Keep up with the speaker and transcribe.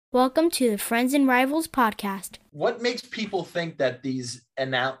Welcome to the Friends and Rivals podcast. What makes people think that these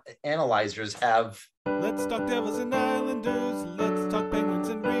analyzers have... Let's talk Devils and Islanders, let's talk Penguins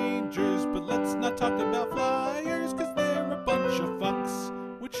and Rangers, but let's not talk about Flyers, cause they're a bunch of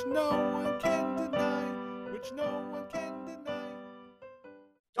fucks, which no one can deny.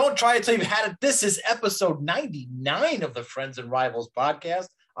 Don't try it till you've had it. This is episode 99 of the Friends and Rivals podcast.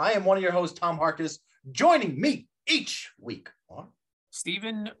 I am one of your hosts, Tom Harkis. Joining me each week are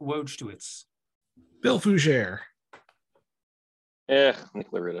Stephen Wojtowicz. Bill Fougere. Nick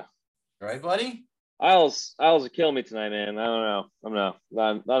Larita. All right, buddy? Isles are killing me tonight, man. I don't know.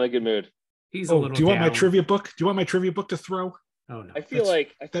 I'm not in a good mood. He's a little Do you want down. my trivia book? Do you want my trivia book to throw? Oh, no. I feel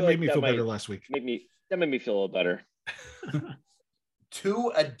like that made me feel better last week. That made me feel a little better.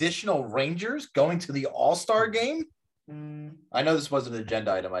 2 additional Rangers going to the All-Star game? I know this wasn't an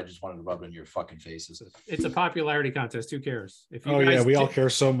agenda item. I just wanted to rub it in your fucking faces. It's a popularity contest. Who cares? If you we all care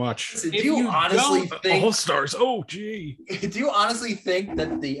so much. Do you honestly think... All-Stars. Oh, gee. Do you honestly think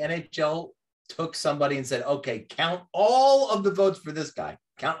that the NHL took somebody and said, okay, count all of the votes for this guy.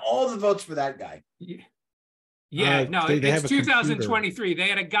 Count all the votes for that guy. Yeah, they it's have a 2023. They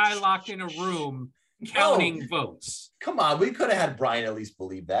had a guy locked in a room counting votes. Come on, we could have had Brian at least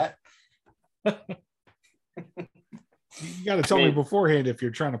believe that. You got to tell me beforehand if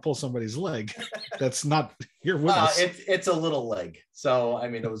you're trying to pull somebody's leg. That's not here with us. It's a little leg. So I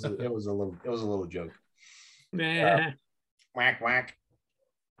mean, it was a little joke. Nah. Whack whack.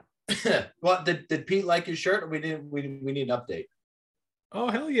 Well, did Pete like his shirt? Or we need an update. Oh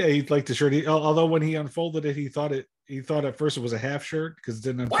hell yeah, he liked the shirt. Although when he unfolded it, he thought at first it was a half shirt because it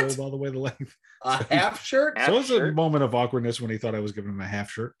didn't unfold all the way the length. A half shirt. So it was a moment of awkwardness when he thought I was giving him a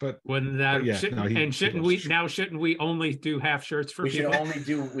half shirt. But shouldn't we only do half shirts for people?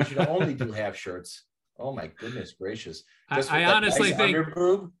 We should only do half shirts. Oh my goodness gracious! I honestly think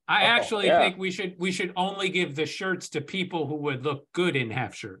think we should only give the shirts to people who would look good in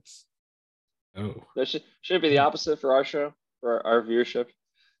half shirts. Oh, that should be the opposite for our show, for our viewership.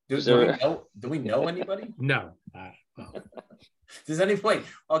 Do we know anybody? No. Does anybody?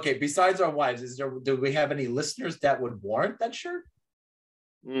 Okay, besides our wives, do we have any listeners that would warrant that shirt?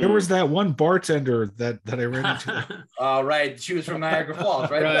 There was that one bartender that I ran into. Right. She was from Niagara Falls,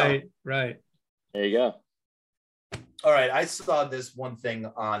 right? Right. There you go. All right. I saw this one thing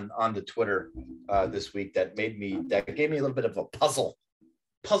on the Twitter this week that gave me a little bit of a puzzle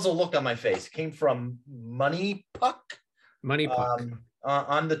look on my face. It came from Money Puck.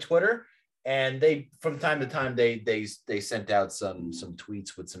 On the Twitter, and they from time to time they sent out some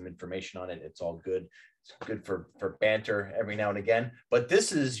tweets with some information on it. It's all good. It's good for banter every now and again. But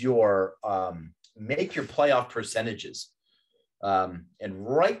this is your make your playoff percentages. And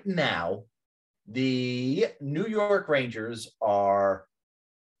right now, the New York Rangers are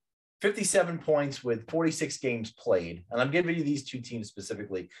 57 points with 46 games played. And I'm giving you these 2 teams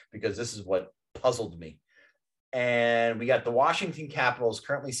specifically because this is what puzzled me. And we got the Washington Capitals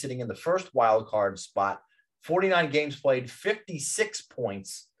currently sitting in the first wild card spot, 49 games played, 56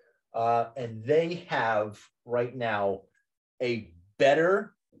 points. And they have right now a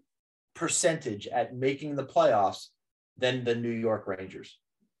better percentage at making the playoffs than the New York Rangers.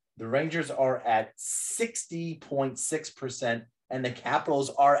 The Rangers are at 60.6%, and the Capitals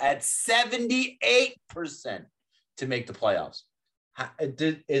are at 78% to make the playoffs.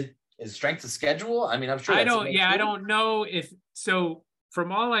 Is strength of schedule? I mean, I'm sure. I don't know if so.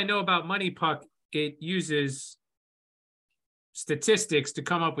 From all I know about Money Puck, it uses statistics to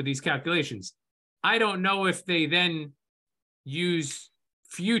come up with these calculations. I don't know if they then use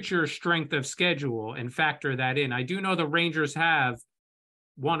future strength of schedule and factor that in. I do know the Rangers have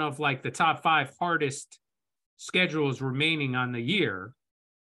one of like the top 5 hardest schedules remaining on the year,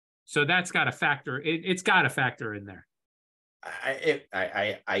 so that's got to factor. It's got to factor in there.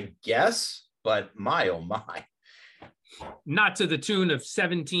 I guess, but my oh my, not to the tune of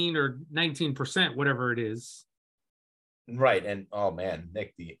 17 or 19%, whatever it is. Right, and oh man,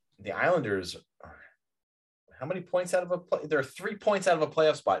 Nick, the Islanders are how many points out of a play? They're 3 points out of a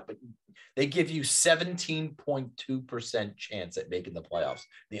playoff spot, but they give you 17.2% chance at making the playoffs.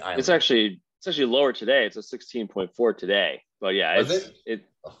 The Islanders. It's actually lower today. It's a 16.4 today, but yeah,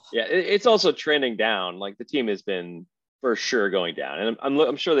 it's also trending down. Like the team has been for sure going down, and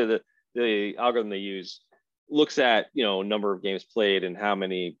I'm sure that the algorithm they use looks at number of games played and how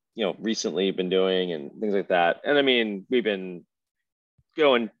many recently been doing and things like that. And I mean, we've been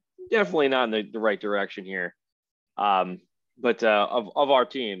going definitely not in the right direction here. But of our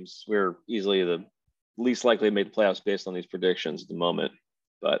teams, we're easily the least likely to make the playoffs based on these predictions at the moment.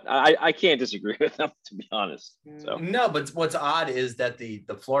 But I can't disagree with them, to be honest. So no, but what's odd is that the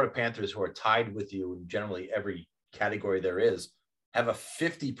Florida Panthers, who are tied with you in generally every category there is, have a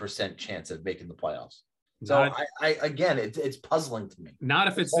 50% chance of making the playoffs. So I again, it's puzzling to me. Not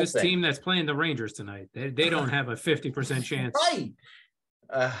if it's this team that's playing the Rangers tonight. They don't have a 50% chance. Right.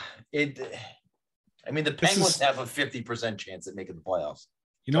 I mean, the Penguins have a 50% chance at making the playoffs.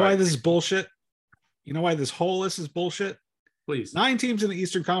 You know why this is bullshit? You know why this whole list is bullshit? Please. 9 teams in the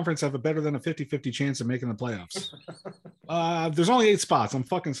Eastern Conference have a better than a 50-50 chance of making the playoffs. There's only 8 spots. I'm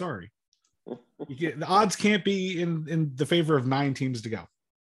fucking sorry. The odds can't be in the favor of 9 teams to go.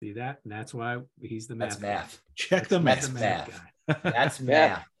 See that? And that's why he's the math. That's math. Check the math. That's math. That's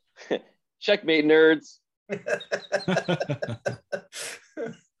math. Checkmate, nerds.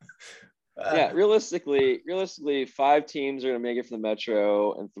 Yeah, realistically, 5 teams are going to make it from the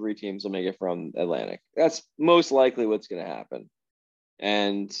Metro and 3 teams will make it from Atlantic. That's most likely what's going to happen.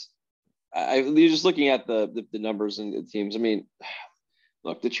 And you're just looking at the numbers and the teams. I mean,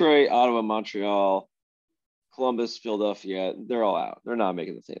 look, Detroit, Ottawa, Montreal, Columbus, Philadelphia, they're all out. They're not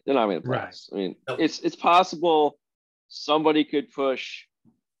making the team. They're not making the playoffs. Right. I mean, it's possible somebody could push,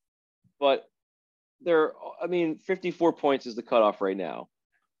 but 54 points is the cutoff right now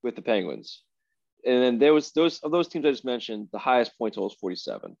with the Penguins. And then there was those teams I just mentioned, the highest point total is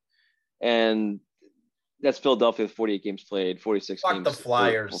 47. And that's Philadelphia with 48 games played, 46 games. Fuck the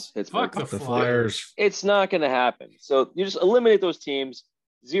Flyers. Fuck the Flyers. It's not going to happen. So you just eliminate those teams,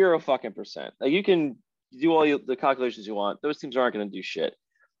 0%. Like you can do all the calculations you want. Those teams aren't going to do shit.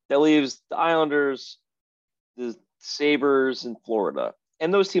 That leaves the Islanders, the Sabres, and Florida.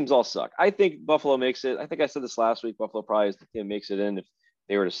 And those teams all suck. I think Buffalo makes it. I think I said this last week. Buffalo probably is the team makes it in if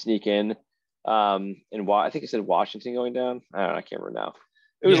they were to sneak in. And I think I said Washington going down. I don't know. I can't remember now.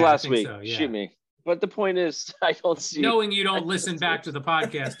 It was last week. So, yeah. Shoot me. But the point is, I don't see. Knowing you don't listen back to the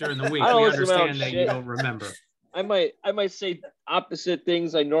podcast during the week, we understand that you don't remember. I might say opposite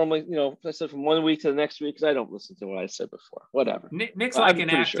things I normally, I said from one week to the next week because I don't listen to what I said before. Whatever. Nick's like an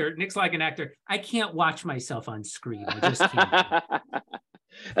actor. Sure. Nick's like an actor. I can't watch myself on screen. I just can't.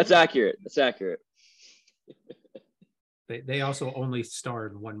 That's accurate. That's accurate. They also only star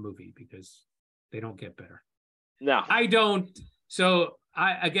in one movie because they don't get better. No, I don't. So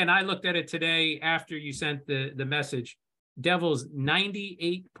I looked at it today after you sent the message. Devils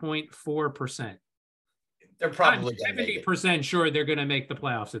 98.4%. They're probably 70% sure they're going to make the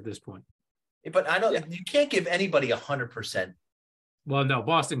playoffs at this point. But I don't. Yeah. You can't give anybody 100%. Well, no,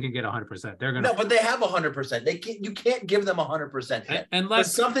 Boston can get 100%. They're going to. No, but they have 100%. They can't. You can't give them 100% yet.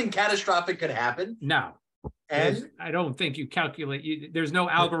 Unless something catastrophic could happen. No, and I don't think you calculate. There's no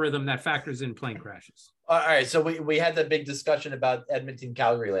algorithm that factors in plane crashes. All right, so we had the big discussion about Edmonton,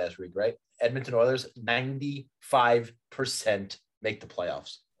 Calgary last week, right? Edmonton Oilers 95% make the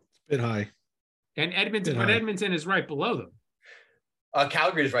playoffs. It's a bit high. And Edmonton is right below them.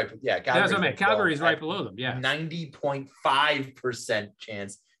 Calgary is right. Yeah, Calgary is right below them. Yeah, 90.5%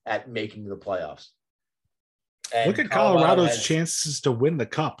 chance at making the playoffs. And look at Colorado's chances to win the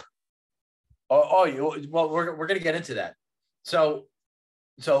cup. Well, we're going to get into that. So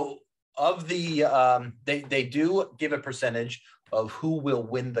of the they do give a percentage of who will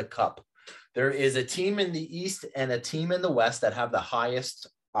win the cup. There is a team in the East and a team in the West that have the highest,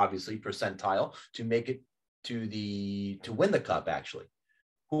 obviously, percentile to make it to win the cup. Actually,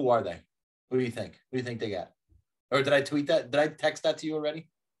 who are they? Who do you think? Who do you think they got? Or did I tweet that? Did I text that to you already?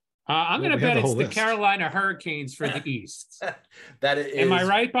 I'm going to bet it's the Carolina Hurricanes for the East. That is. Am I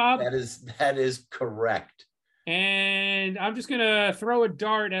right, Bob? That is correct. And I'm just going to throw a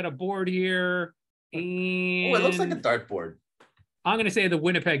dart at a board here. And it looks like a dartboard. I'm going to say the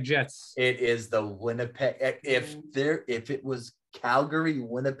Winnipeg Jets. It is the Winnipeg. If it was Calgary,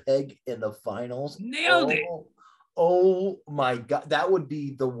 Winnipeg in the finals, nailed it. Oh my God, that would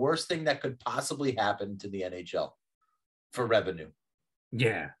be the worst thing that could possibly happen to the NHL for revenue.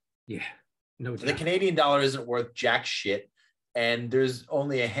 Yeah, no doubt. The Canadian dollar isn't worth jack shit, and there's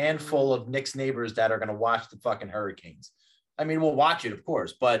only a handful of Nick's neighbors that are going to watch the fucking Hurricanes. I mean, we'll watch it, of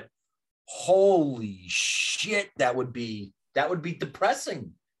course, but holy shit, that would be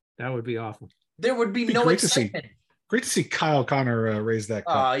depressing. That would be awful. There would be no excitement. Great to see Kyle Connor raise that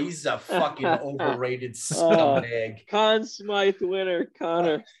cup. Oh, he's a fucking overrated scumbag. Conn Smythe winner,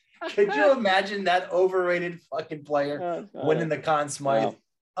 Connor. Could you imagine that overrated fucking player winning the Conn Smythe? Wow.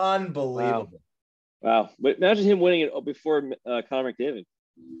 Unbelievable. Wow. But imagine him winning it before Connor McDavid.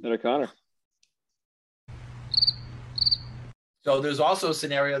 Better Connor. So there's also a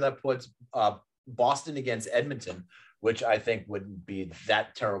scenario that puts Boston against Edmonton, which I think wouldn't be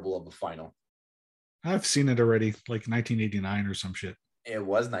that terrible of a final. I've seen it already, like 1989 or some shit. It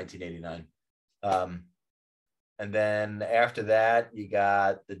was 1989. And then after that, you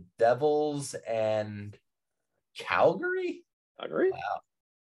got the Devils and Calgary. Calgary? Wow.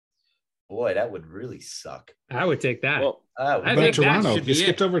 Boy, that would really suck. I would take that. Well, I What about think that Toronto? should You be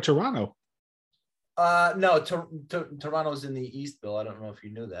skipped it. over Toronto. No, Toronto's in the East, Bill. I don't know if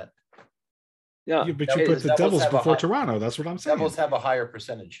you knew that. yeah. Yeah, but Devils- you put the Devils Devils have a before high- Toronto. That's what I'm saying. Devils have a higher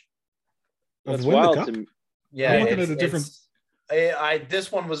percentage. Of That's win the wild cup? to Yeah, I'm looking it's- at a different-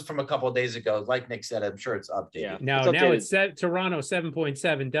 this one was from a couple of days ago. Like Nick said, I'm sure it's updated. Yeah. No, It's now updated. it's set Toronto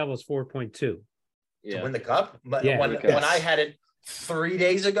 7.7, Devils 4.2. To yeah. win the cup. But Yeah. when, Win the cup. when I had it 3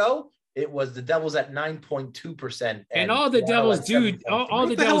 days ago, it was the Devils at 9.2%. And all the Toronto Devils at do, 7.3. all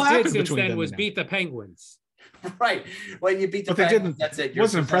the What the hell Devils did happened since between then them was and now? beat the Penguins. Right. When you beat the But they Penguins, didn't- that's it.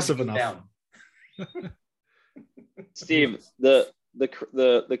 wasn't impressive percentage enough. down. Steve,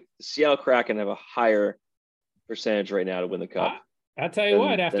 the Seattle Kraken have a higher percentage right now to win the cup. I'll tell you Than-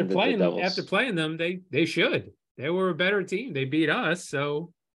 what, after than the playing Devils. them, they should. They were a better team. They beat us,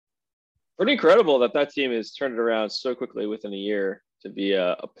 so Pretty incredible that team has turned it around so quickly within a year to be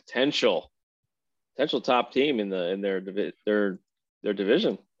a potential top team in their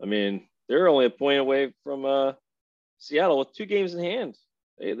division. I mean, they're only a point away from Seattle with 2 games in hand.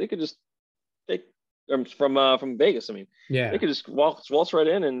 They could just take from Vegas. I mean, yeah. they could just waltz right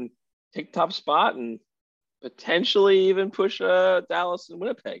in and take the top spot and potentially even push Dallas and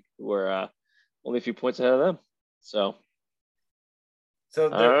Winnipeg, who are only a few points ahead of them. So So I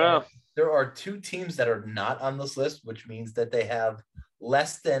don't know. there are 2 teams that are not on this list, which means that they have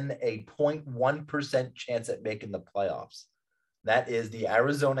less than a 0.1% chance at making the playoffs. That is the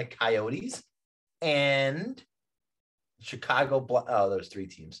Arizona Coyotes and Chicago. There's 3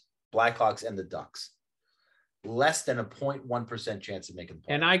 teams: Blackhawks and the Ducks. Less than a 0.1% chance of making the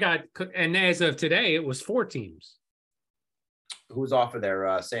playoffs. And as of today, it was 4 teams. Who's off of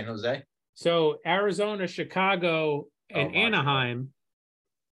there? San Jose. So Arizona, Chicago, and Montreal. Anaheim,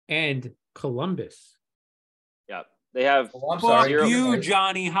 and Columbus. Yeah, they have. Oh, I'm Fuck sorry. Zero- you,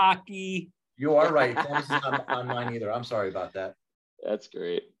 Johnny Hockey. You are right. Columbus is not on mine either. I'm sorry about that. That's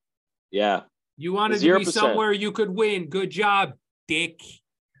great. Yeah, You wanted to be 0%. somewhere you could win. Good job, Dick.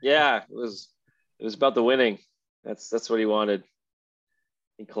 yeah. It was about the winning. That's what he wanted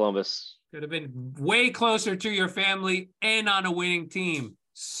in Columbus. Could have been way closer to your family and on a winning team.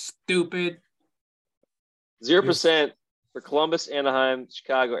 Stupid. 0% for Columbus, Anaheim,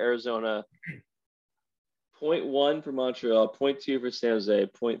 Chicago, Arizona. 0.1 for Montreal, 0.2 for San Jose,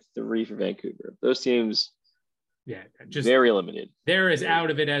 0.3 for Vancouver. Those teams Yeah, just very limited. they're as out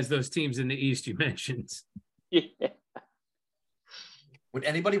of it as those teams in the East you mentioned. Yeah. Would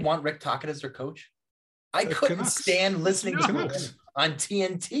anybody want Rick Tocchet as their coach? I The couldn't Canucks. stand listening to him Canucks. on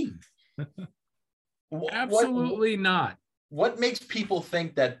TNT. Absolutely not. What makes people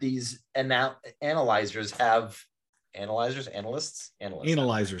think that these analysts, analyzers.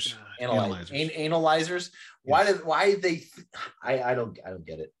 I don't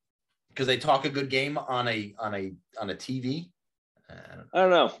get it. Because they talk a good game on a TV. I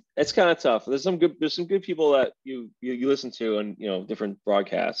don't know. It's kind of tough. There's some good people that you listen to and different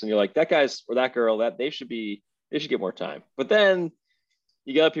broadcasts, and you're like, that guy's or that girl, that they should get more time. But then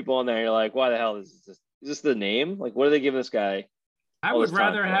you got people on there, and you're like, why the hell is this the name? Like, what are they giving this guy? I all would this time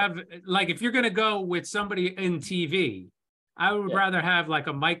rather for? have, like, if you're going to go with somebody in TV, I would Yeah. rather have like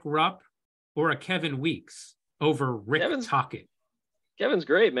a Mike Rupp or a Kevin Weeks over Rick Kevin's- Tocchet. Kevin's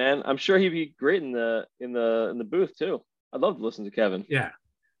great, man. I'm sure he'd be great in the booth too. I'd love to listen to Kevin. Yeah.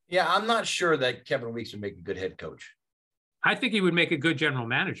 Yeah, I'm not sure that Kevin Weeks would make a good head coach. I think he would make a good general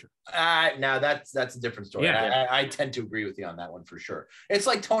manager. Now that's a different story. Yeah. I tend to agree with you on that one for sure. It's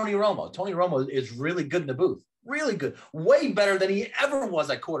like Tony Romo. Tony Romo is really good in the booth. Really good. Way better than he ever was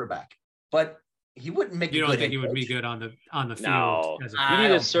at quarterback. But he wouldn't make You a don't good think head he would be coach. good on the field? No. as a I You don't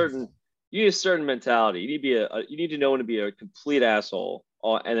need a think certain mentality. You need to be you need to know when to be a complete asshole,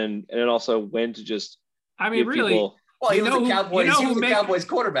 and then also when to just. I mean, give really, people- Well, he You was know the who- Cowboys. you know He who was the make- Cowboys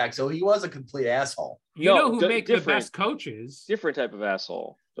quarterback, so he was a complete asshole. you No, know who di- make the different. best coaches? different type of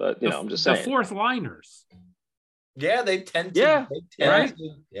asshole, but The- I'm just the saying. fourth liners. Yeah, they tend to. Yeah, they tend right.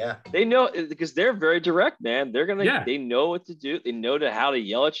 to- yeah. They know because they're very direct, man. They're gonna. Yeah. They know what to do. They know how to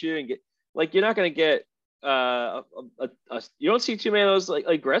yell at you and get. Like you're not gonna get. You don't see too many of those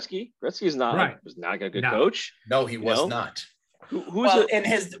like Gretzky. Gretzky's not Right. was not a good No. coach. No, he was know? not. Who's Well, it? in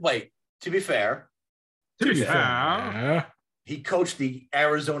his wait, to be fair, Yeah. he coached the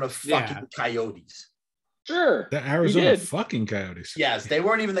Arizona fucking Yeah. Coyotes. Sure. The Arizona did. fucking Coyotes. Yes, they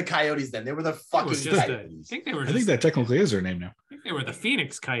weren't even the Coyotes then. They were the They fucking were just I Coyotes. think they were. I Just, think that technically is their name now. I think they were the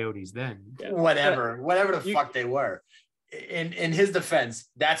Phoenix Coyotes then. Yeah. Whatever the You- fuck they were. in his defense,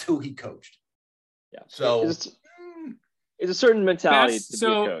 that's who he coached. Yeah. So it's a certain mentality to be a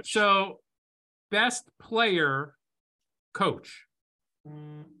coach. So best player coach.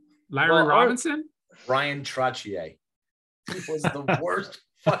 Larry Robinson? Ryan Trottier. He was the worst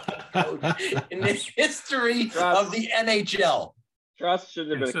fucking coach in the history of the NHL. Trust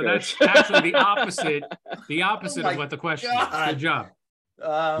shouldn't have been So a coach. that's actually the opposite Oh of what the question is. Good job.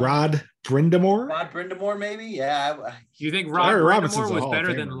 Rod Brindamore? Rod Brindamore, maybe? Yeah. You think Larry Rod Robinson's Brindamore a was Hall of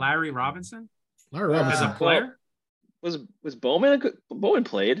better than Famer. Larry Robinson Larry as Robinson. a player? Was Bowman Bowman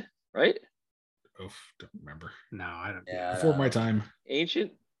played, right? Oof, don't remember. No, I don't. Yeah. Before my time.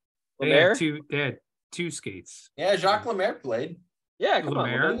 Ancient They had Lemaire? two skates. Yeah, Jacques Lemaire played. Yeah, come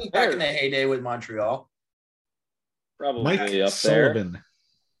Lemaire. on. He was back in the heyday with Montreal. Probably Mike up there. Sullivan.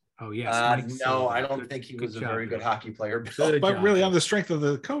 Oh yes. Mike No, Sullivan. I don't Good- think he good was a job, very good Bill. hockey player. Good But job, really, Bill. on the strength of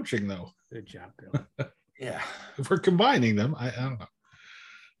the coaching, though. Good job, Bill. Yeah. If we're combining them, I don't know.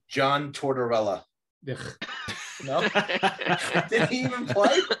 John Tortorella. Ugh. No? Did he even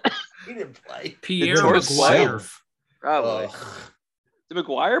play? He didn't play. Pierre Did Torts Maguire. play? Probably. Ugh. Did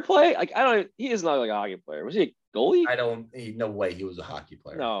McGuire play? Like I don't. He is not like a hockey player. Was he a goalie? No way he was a hockey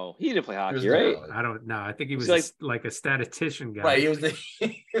player. No, he didn't play He was hockey, right? not. I don't know. I think he was He's like a statistician guy. Right, he was the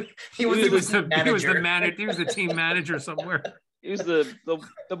he was the manager. He was the team manager somewhere. He was the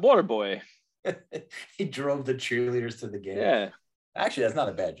water boy. He drove the cheerleaders to the game. Yeah, Actually, that's not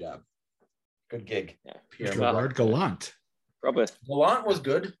a bad job. Good gig. Yeah. Pierre Gerard Gallant. probably. Gallant was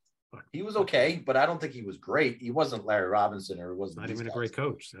good. He was okay, but I don't think he was great. He wasn't Larry Robinson or wasn't Not these even a guys. great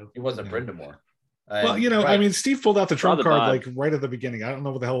coach. So He wasn't Yeah. Brindamore. Well, And- I right. mean, Steve pulled out the trump Rather card bad. like right at the beginning. I don't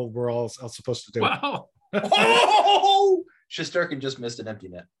know what the hell we're all else supposed to do. wow. Oh! Shesterkin just missed an empty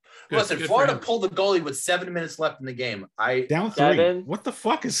net. Good- Listen, good for Florida him. pulled the goalie with 7 minutes left in the game. Down 3. Seven. What the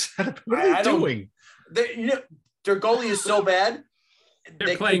fuck is that? What are I they don't- doing? Their goalie is so bad.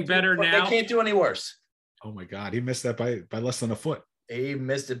 They're playing better now. They can't do any worse. Oh my God, he missed that by less than a foot. He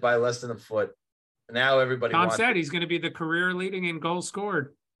missed it by less than a foot. Now everybody Tom wants said he's going to be the career leading in goals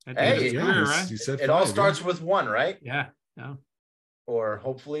scored. At the Hey, end of his yeah, career, he right? said it. All 5, starts with one, right? Yeah. No. Or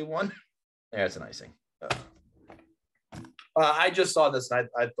hopefully one. Yeah, it's an icing. I just saw this and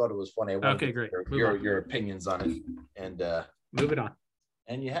I thought it was funny. I wanted Okay, to great. hear Move on. Your opinions on it. Move it on.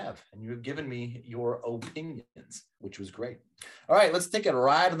 And you have given me your opinions, which was great. All right, let's take a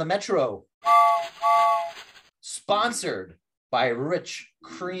ride on the Metro. Sponsored by rich,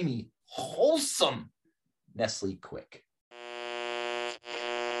 creamy, wholesome Nestle Quick.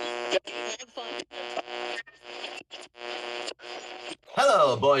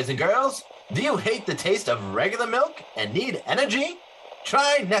 Hello, boys and girls. Do you hate the taste of regular milk and need energy?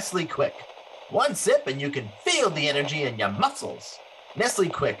 Try Nestle Quick. One sip and you can feel the energy in your muscles. Nestle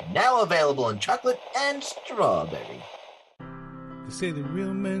Quick, now available in chocolate and strawberry. They say the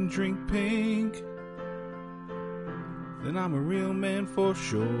real men drink pink. Then I'm a real man for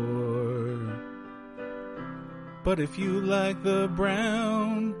sure. But if you like the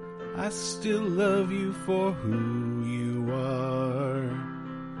brown, I still love you for who you are.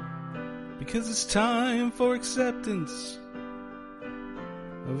 Because it's time for acceptance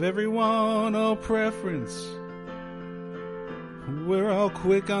of everyone, all preference. We're all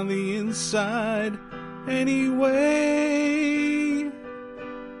quick on the inside anyway.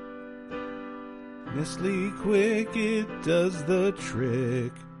 Nestle Quick, it does the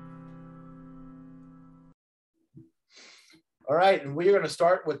trick. All right, and we're going to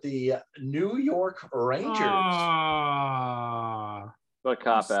start with the New York Rangers. Ah, What a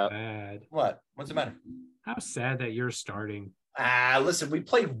cop out. sad. What? What's the matter? How sad that you're starting. Listen, we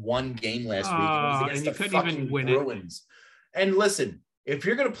played one game last week. It was against and you the couldn't even fucking win it. Bruins. And listen, if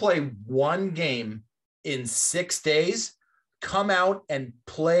you're going to play one game in 6 days, come out and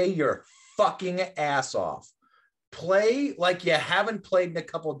play your fucking ass off. Play like you haven't played in a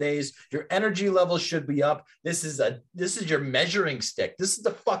couple of days. Your energy levels should be up. This is your measuring stick. This is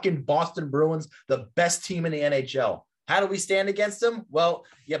the fucking Boston Bruins, the best team in the NHL. How do we stand against them? Well,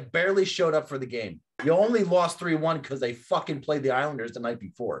 you barely showed up for the game. You only lost 3-1 because they fucking played the Islanders the night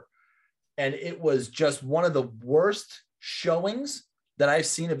before. And it was just one of the worst showings that I've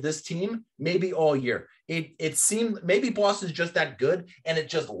seen of this team, maybe all year. It seemed maybe Boston's just that good, and it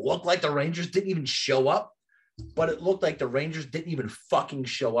just looked like the Rangers didn't even show up. But it looked like the Rangers didn't even fucking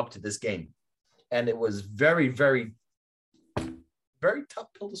show up to this game. And it was very, very, very tough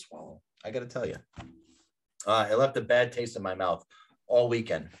pill to swallow. I got to tell you. It left a bad taste in my mouth all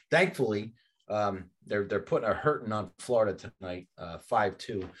weekend. Thankfully, they're putting a hurting on Florida tonight,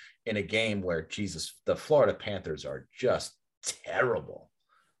 5-2, in a game where, Jesus, the Florida Panthers are just terrible.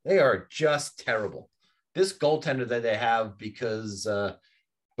 They are just terrible. this goaltender that they have, because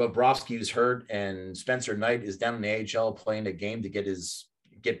Bobrovsky is hurt and Spencer Knight is down in the AHL playing a game to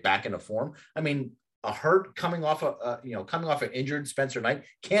get back into form. I mean, a hurt coming off an injured Spencer Knight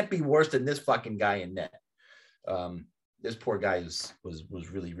can't be worse than this fucking guy in net. This poor guy was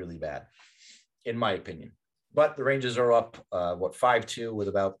really, really bad, in my opinion. But the Rangers are up 5-2 with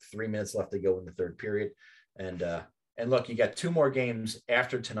about 3 minutes left to go in the third period. And look, you got 2 more games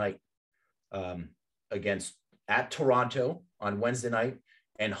after tonight, against at Toronto on Wednesday night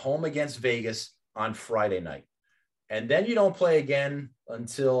and home against Vegas on Friday night. And then you don't play again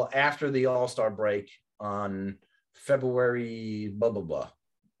until after the All-Star break on February, blah, blah, blah.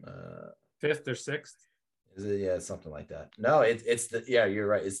 5th or 6th? Yeah, something like that. No, you're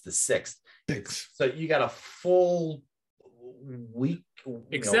right. It's the 6th. 6th. So you got a full week.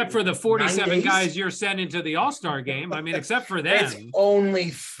 Except for the 47 guys you're sending to the All-Star game. I mean, except for them. It's only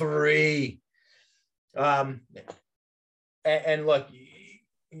 3. And look,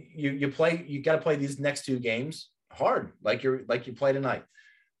 you got to play these next 2 games hard, like you play tonight.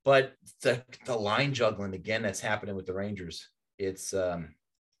 But the line juggling again that's happening with the Rangers, it's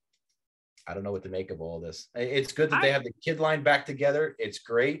I don't know what to make of all this. It's good that they have the kid line back together. It's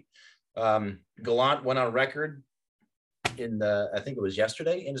great. Gallant went on record I think it was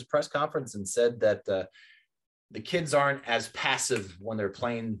yesterday in his press conference and said that the kids aren't as passive when they're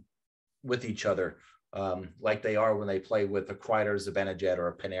playing with each other like they are when they play with a Kreider, Zibanejad, or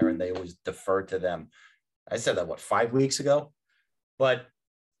a Panarin. They always defer to them. I said that 5 weeks ago, but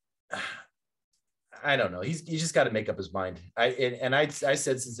I don't know. He's just got to make up his mind. I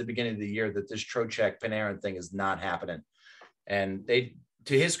said since the beginning of the year that this Trocheck Panarin thing is not happening. And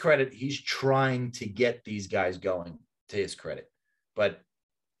to his credit, he's trying to get these guys going, to his credit. But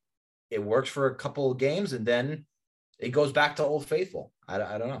it works for a couple of games and then it goes back to Old Faithful. I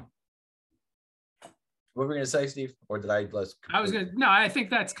don't know. What were we going to say, Steve? Or did I? I think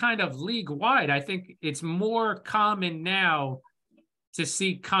that's kind of league wide. I think it's more common now to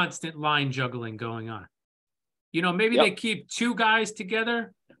see constant line juggling going on. Maybe they keep 2 guys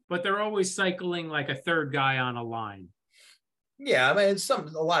together, but they're always cycling like a third guy on a line. Yeah, I mean,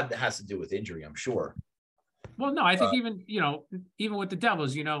 a lot that has to do with injury, I'm sure. Well, no, I think even with the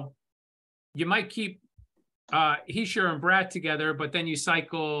Devils, you might keep Hischier and Bratt together, but then you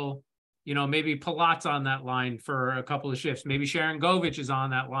cycle, maybe Palat's on that line for a couple of shifts. Maybe Sharon Govich is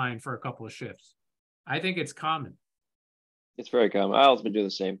on that line for a couple of shifts. I think it's common. It's very common. I've been doing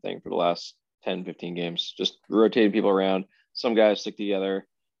the same thing for the last 10, 15 games, just rotating people around. Some guys stick together,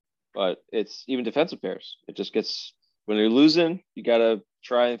 but it's even defensive pairs. It just gets, when you're losing, you got to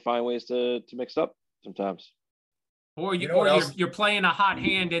try and find ways to mix up sometimes. Or you're playing a hot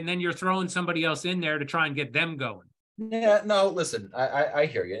hand and then you're throwing somebody else in there to try and get them going. Yeah, no, listen, I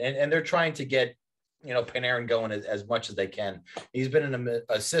hear you. And they're trying to get, Panarin going as much as they can. He's been an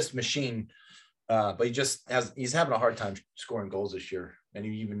assist machine, but he's having a hard time scoring goals this year. And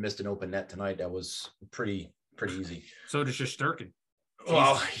he even missed an open net tonight. That was pretty easy. So does Shesterkin.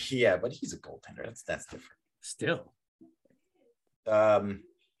 Well, yeah, but he's a goaltender. That's different. Still.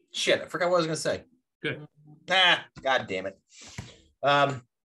 Shit, I forgot what I was going to say. Good. God damn it. But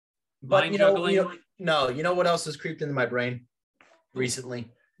Mind juggling. No, you know what else has creeped into my brain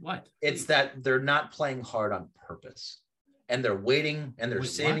recently? What? It's that they're not playing hard on purpose. And they're waiting and they're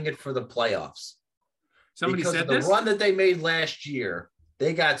saving it for the playoffs. Somebody because said of the this? run that they made last year,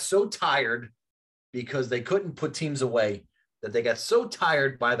 they got so tired because they couldn't put teams away that they got so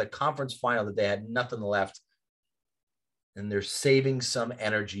tired by the conference final that they had nothing left. And they're saving some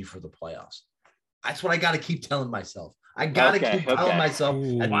energy for the playoffs. That's what I got to keep telling myself. I got to keep telling myself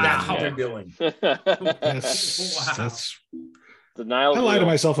that's what they're doing. That's denial. I lie to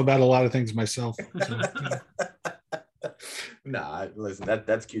myself about a lot of things myself. So. Nah, listen,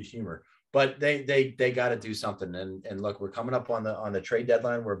 that's cute humor. But they got to do something. And look, we're coming up on the trade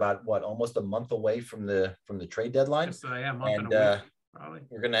deadline. We're about almost a month away from the trade deadline. So, yeah, a month and a week, probably.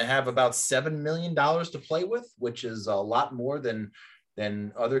 We're gonna have about $7 million to play with, which is a lot more than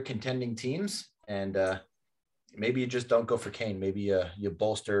other contending teams. And maybe you just don't go for Kane. Maybe you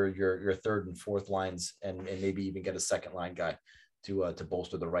bolster your third and fourth lines and maybe even get a second line guy to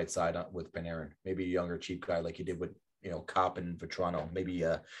bolster the right side with Panarin. Maybe a younger, cheap guy like you did with Kopp and Vetrano. Maybe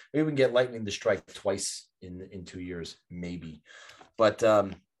we can get lightning to strike twice in 2 years, maybe. But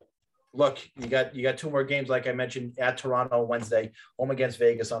look, you got 2 more games, like I mentioned, at Toronto Wednesday, home against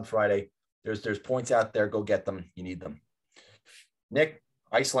Vegas on Friday. There's points out there. Go get them. You need them. Nick,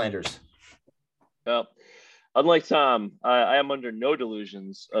 Icelanders. Well, unlike Tom, I am under no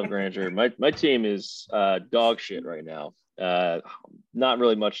delusions of grandeur. My team is dog shit right now. Not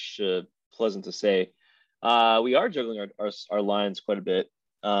really much pleasant to say We are juggling our lines quite a bit.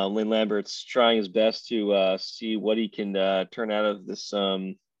 Lane Lambert's trying his best to see what he can turn out of this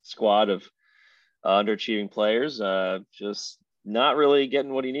squad of underachieving players. Just not really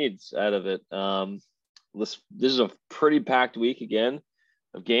getting what he needs out of it. This is a pretty packed week again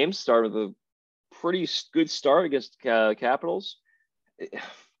of games. Started with a pretty good start against Capitals.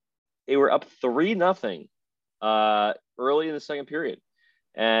 They were up 3-0 early in the second period,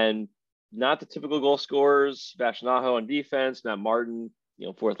 and not the typical goal scorers. Sebastian Aho on defense, Matt Martin,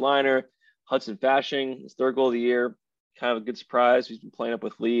 fourth liner, Hudson Fasching, his third goal of the year, kind of a good surprise. He's been playing up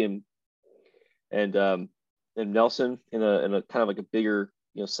with Lee and Nelson in a kind of like a bigger,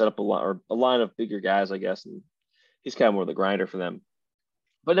 set up a line of bigger guys, I guess, and he's kind of more the grinder for them.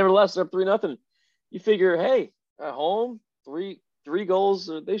 But nevertheless, they're up 3-0. You figure, hey, at home, three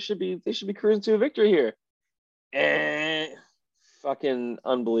goals, they should be cruising to a victory here. And fucking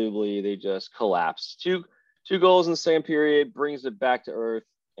unbelievably, they just collapsed. Two goals in the second period brings it back to earth,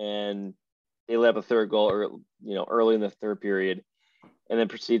 and they let up a third goal, early in the third period, and then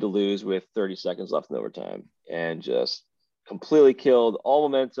proceed to lose with 30 seconds left in overtime, and just completely killed all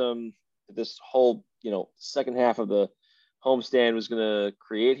momentum this whole second half of the homestand was going to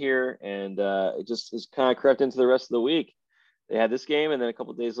create here, and it just has kind of crept into the rest of the week. They had this game, and then a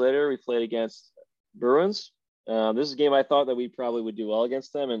couple of days later, we played against Bruins. This is a game I thought that we probably would do well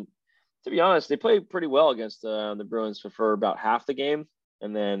against them, and to be honest, they played pretty well against the Bruins for about half the game,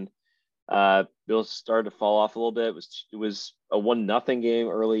 and then Bill started to fall off a little bit. It was a 1-0 game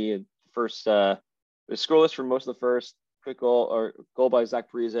early. First, it was scoreless for most of the first. Quick goal by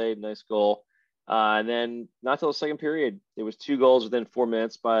Zach Parise, nice goal. And then not till the second period, there was 2 goals within 4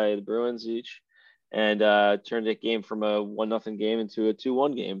 minutes by the Bruins each, and turned the game from a 1-0 game into a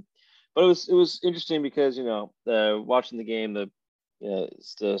 2-1 game. But it was interesting because watching the game, the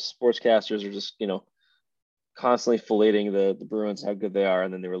sportscasters are just constantly filleting the Bruins, how good they are,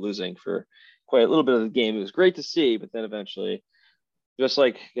 and then they were losing for quite a little bit of the game. It was great to see, but then eventually, just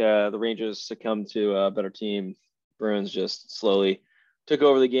like the Rangers succumbed to a better team, Bruins just slowly took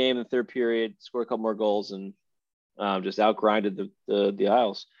over the game in the third period, scored a couple more goals, and just outgrinded the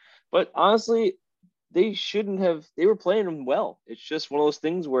Isles. But honestly, they shouldn't have. They were playing them well. It's just one of those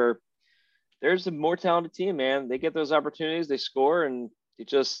things where there's a more talented team, man. They get those opportunities, they score, and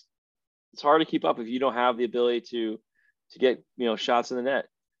it's hard to keep up if you don't have the ability to get shots in the net.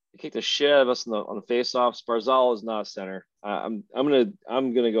 They kicked the shit out of us on the face-offs. Barzal is not a center. I'm gonna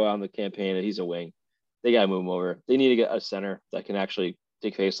go out on the campaign that he's a wing. They gotta move him over. They need to get a center that can actually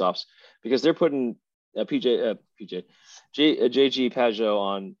take face-offs, because they're putting JG Pageau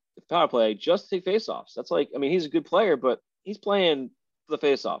on the power play just to take face-offs. That's he's a good player, but he's playing the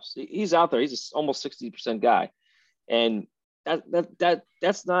face-offs. He's out there. He's almost 60% guy, and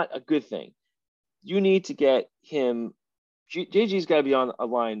that's not a good thing. You need to get him. JG's got to be on a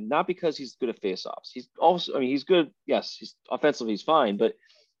line, not because he's good at face-offs. He's also, he's good. Yes, he's offensively, he's fine, but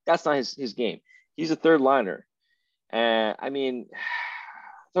that's not his game. He's a third liner, and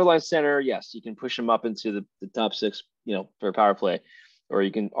third line center. Yes, you can push him up into the top 6, for a power play, or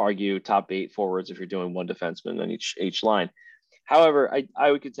you can argue top 8 forwards if you're doing one defenseman on each line. However,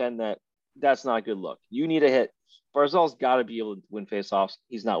 I would contend that that's not a good look. You need to hit. Barzal's got to be able to win faceoffs.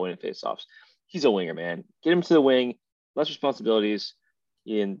 He's not winning faceoffs. He's a winger, man. Get him to the wing, less responsibilities.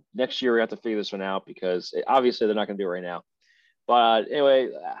 And next year we have to figure this one out, because obviously they're not going to do it right now. But anyway,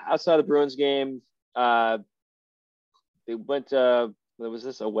 outside the Bruins game, they went. Was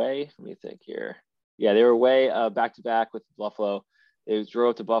this away? Let me think here. Yeah, they were away back to back with Buffalo. They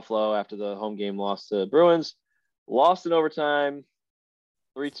drove to Buffalo after the home game loss to Bruins. Lost in overtime,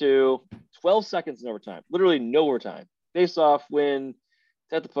 3-2, 12 seconds in overtime. Literally no overtime. Face off, win,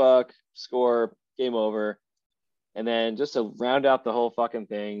 set the puck, score, game over. And then just to round out the whole fucking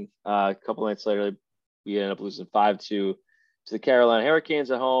thing, a couple nights later, we ended up losing 5-2 to the Carolina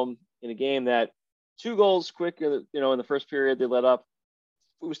Hurricanes at home in a game that 2 goals quick, in the first period they let up.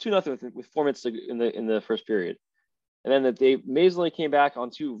 It was 2-0 with 4 minutes in the first period. And then they amazingly came back on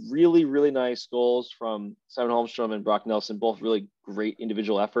 2 really, really nice goals from Simon Holmstrom and Brock Nelson, both really great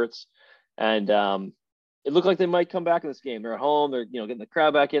individual efforts. And it looked like they might come back in this game. They're at home. They're getting the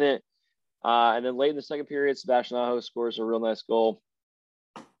crowd back in it. And then late in the second period, Sebastian Aho scores a real nice goal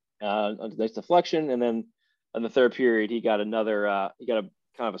on a nice deflection. And then in the third period, he got a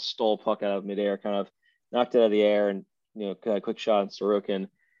kind of a stole puck out of midair, kind of knocked it out of the air, and got a quick shot on Sorokin.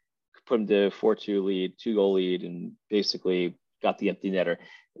 Put him to 4-2 lead, 2-goal lead, and basically got the empty netter.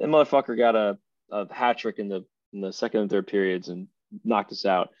 That motherfucker got a hat trick in the second and third periods and knocked us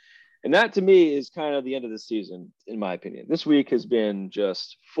out. And that, to me, is kind of the end of the season, in my opinion. This week has been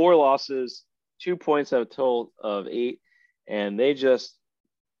just 4 losses, 2 points out of a total of 8, and they just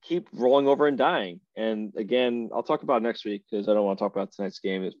keep rolling over and dying. And again, I'll talk about next week because I don't want to talk about tonight's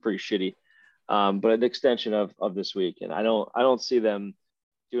game. It's pretty shitty, but an extension of this week. And I don't see them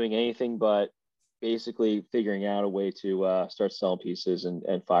doing anything but basically figuring out a way to start selling pieces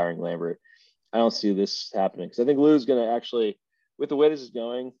and firing Lambert. I don't see this happening because I think Lou's going to actually, with the way this is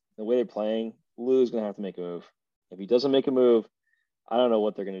going, the way they're playing, Lou's going to have to make a move. If he doesn't make a move, I don't know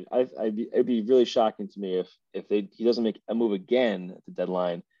what they're going to do. It'd be really shocking to me if he doesn't make a move again at the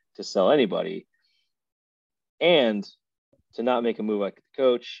deadline to sell anybody, and to not make a move like the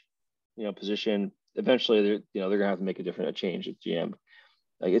coach, position. Eventually, they're going to have to make a change at GM.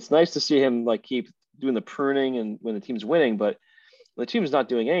 Like, it's nice to see him like keep doing the pruning and when the team's winning, but when the team's not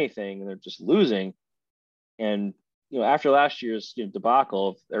doing anything and they're just losing. And after last year's debacle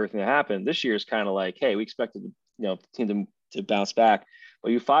of everything that happened, this year is kind of like, hey, we expected the team to bounce back,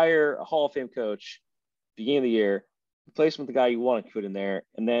 but you fire a Hall of Fame coach beginning of the year, replace him with the guy you want to put in there,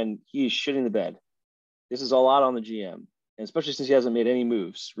 and then he's shitting the bed. This is a lot on the GM, and especially since he hasn't made any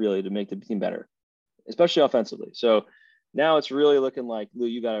moves really to make the team better, especially offensively. So now it's really looking like, Lou,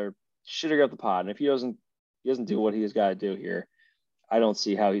 you got to shit her up the pot, and if he doesn't do what he's got to do here, I don't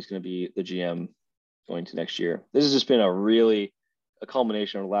see how he's going to be the GM going to next year. This has just been a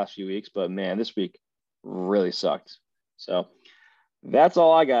culmination of the last few weeks, but man, this week really sucked. So that's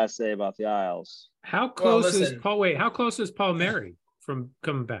all I gotta say about the Isles. How close is Palmieri from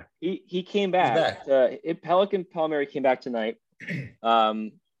coming back? He came back. Pelican Palmieri came back tonight.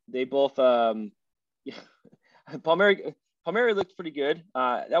 They both Palmieri looked pretty good.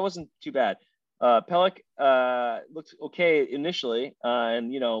 That wasn't too bad. Pellick looked okay initially,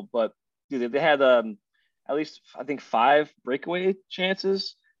 but dude, they had at least I think 5 breakaway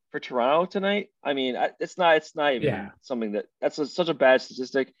chances for Toronto tonight. I mean, it's not even something that's such a bad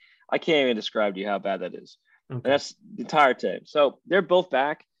statistic. I can't even describe to you how bad that is. Okay. And that's the entire team. So they're both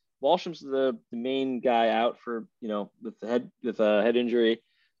back. Walsham's the main guy out for with a head injury.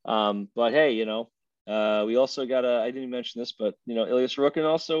 But hey, we also got I didn't mention this, but Ilias Rookin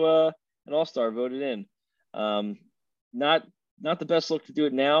also an all-star voted in. Not the best look to do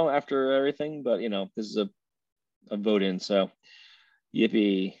it now after everything, but this is a vote in. So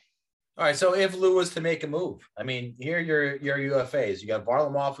yippee. All right. So if Lou was to make a move, I mean, here your UFAs, you got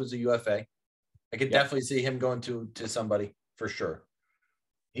Varlamov, who's a UFA. I could definitely see him going to somebody for sure.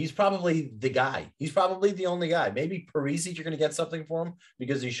 He's probably the guy. He's probably the only guy. Maybe Parisi, you're going to get something for him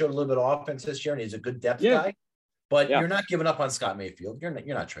because he showed a little bit of offense this year and he's a good depth guy. But you're not giving up on Scott Mayfield. You're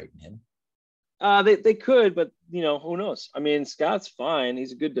not trading him. They could, but who knows? I mean, Scott's fine.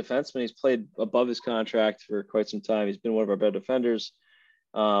 He's a good defenseman. He's played above his contract for quite some time. He's been one of our better defenders.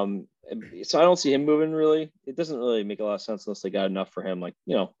 So I don't see him moving really. It doesn't really make a lot of sense unless they got enough for him, like,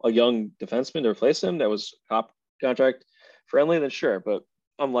 a young defenseman to replace him that was contract friendly, then sure, but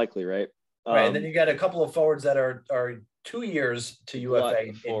unlikely, right? Right. And then you got a couple of forwards that are 2 years to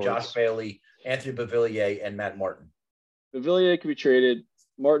UFA in Josh Bailey, Anthony Beauvillier, and Matt Martin. Beauvillier could be traded.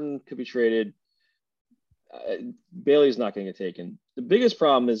 Martin could be traded. Bailey's not going to get taken. The biggest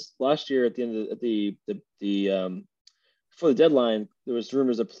problem is last year at the end of the before the deadline, there was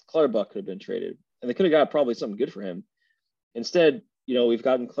rumors that Clutterbuck could have been traded, and they could have got probably something good for him. Instead, we've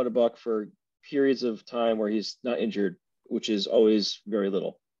gotten Clutterbuck for periods of time where he's not injured, which is always very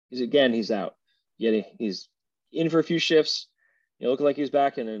little. He's out. Yet he's in for a few shifts. Looking like he's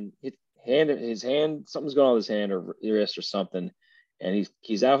back, and then his hand, something's going on with his hand or wrist or something, and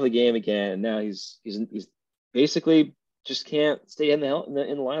he's out of the game again. And now he's basically just can't stay in the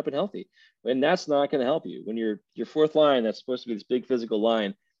lineup and healthy. And that's not going to help you when your fourth line, that's supposed to be this big physical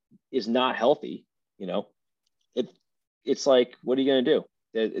line, is not healthy. It's like, what are you going to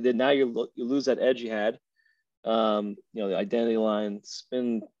do? Then now you lose that edge you had. The identity line's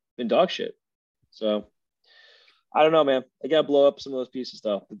been dog shit. So I don't know, man. I got to blow up some of those pieces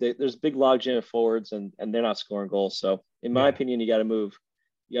though. There's a big logjam of forwards and they're not scoring goals. So in my opinion, you got to move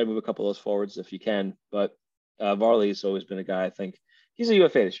a couple of those forwards if you can. But Varley's always been a guy, I think. He's a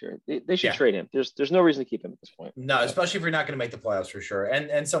UFA this year. They should trade him. There's no reason to keep him at this point. No, especially if you're not going to make the playoffs for sure.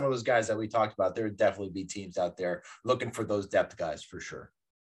 And some of those guys that we talked about, there would definitely be teams out there looking for those depth guys for sure.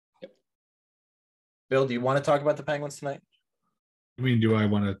 Yep. Bill, do you want to talk about the Penguins tonight? I mean, do I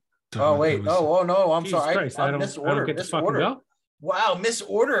want to? Oh wait, no, I'm Jesus sorry. Christ, I don't get to fucking go. Wow,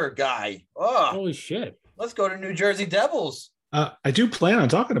 misorder guy. Oh, holy shit! Let's go to New Jersey Devils. I do plan on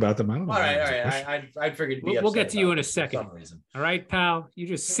talking about them. I don't know. All right. I figured we'll get to you in a second. For some reason. All right, pal. You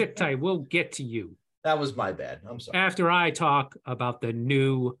just sit tight. We'll get to you. That was my bad. I'm sorry. After I talk about the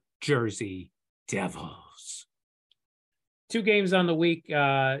New Jersey Devils. 2 games on the week.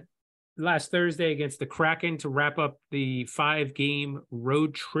 The last Thursday against the Kraken to wrap up the 5-game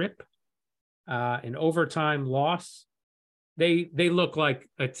road trip. An overtime loss. They look like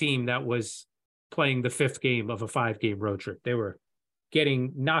a team that was playing the 5th game of a 5-game road trip. They were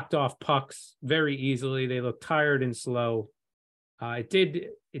getting knocked off pucks very easily. They looked tired and slow. It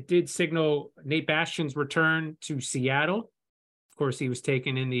did signal Nate Bastian's return to Seattle. Of course, he was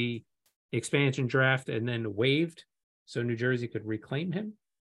taken in the expansion draft and then waived, so New Jersey could reclaim him.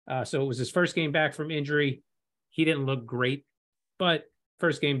 So it was his first game back from injury. He didn't look great, but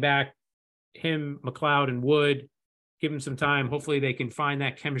first game back, him, McLeod, and Wood, give him some time. Hopefully they can find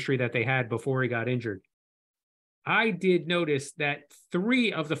that chemistry that they had before he got injured. I did notice that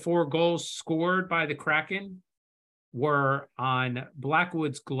 3 of the 4 goals scored by the Kraken were on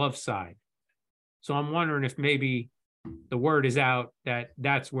Blackwood's glove side. So I'm wondering if maybe the word is out that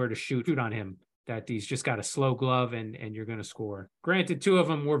that's where to shoot on him, that he's just got a slow glove and you're going to score. Granted, 2 of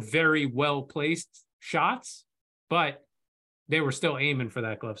them were very well-placed shots, but they were still aiming for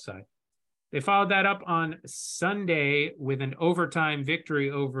that glove side. They followed that up on Sunday with an overtime victory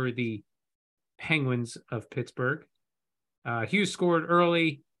over the Penguins of Pittsburgh. Hughes scored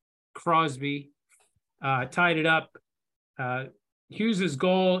early. Crosby tied it up. Hughes's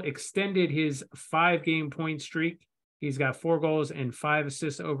goal extended his 5-game point streak. He's got 4 goals and 5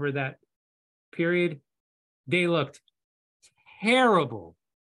 assists over that period. They looked terrible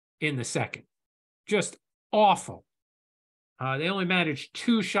in the second. Just awful. They only managed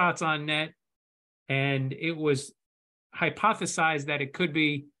 2 shots on net, and it was hypothesized that it could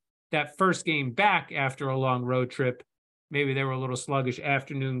be that first game back after a long road trip. Maybe they were a little sluggish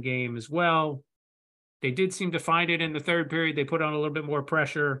afternoon game as well. They did seem to find it in the third period. They put on a little bit more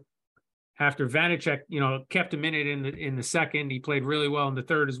pressure after Vanacek, kept a minute in the second. He played really well in the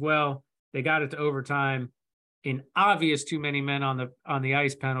third as well. They got it to overtime. An obvious too many men on the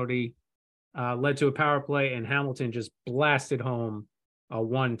ice penalty led to a power play, and Hamilton just blasted home a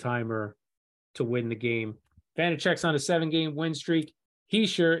one-timer to win the game. Vanacek's on a 7-game win streak.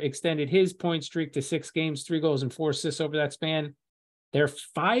 Hischier extended his point streak to 6 games, 3 goals and 4 assists over that span. They're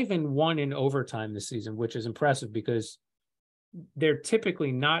 5-1 in overtime this season, which is impressive because they're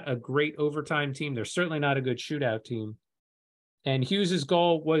typically not a great overtime team. They're certainly not a good shootout team. And Hughes's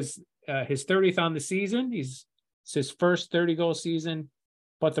goal was his 30th on the season. It's his first 30-goal season.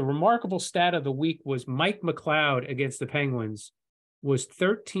 But the remarkable stat of the week was Mike McLeod against the Penguins was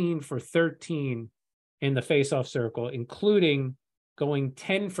 13 for 13 in the faceoff circle, including going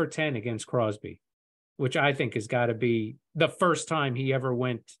 10 for 10 against Crosby, which I think has got to be the first time he ever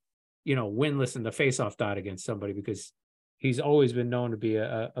went, winless in the faceoff dot against somebody, because he's always been known to be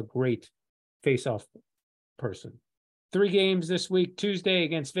a great faceoff person. 3 games this week: Tuesday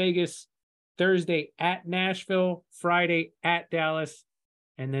against Vegas, Thursday at Nashville, Friday at Dallas,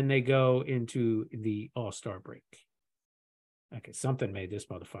 and then they go into the All-Star break. Okay, something made this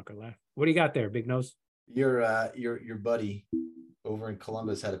motherfucker laugh. What do you got there, Big Nose? Your buddy over in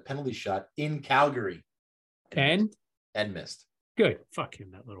Columbus had a penalty shot in Calgary and missed. Good. Fuck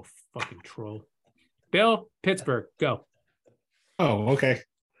him, that little fucking troll. Bill, Pittsburgh, go. Oh, okay.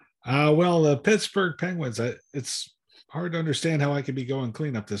 Well, the Pittsburgh Penguins, it's hard to understand how I could be going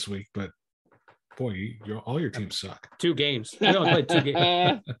cleanup this week, but boy, all your teams suck. 2 games. We only played 2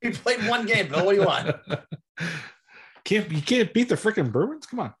 games. We played 1 game, Bill. What do you want? You can't beat the freaking Bruins?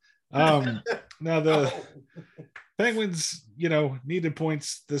 Come on. Now the Penguins, needed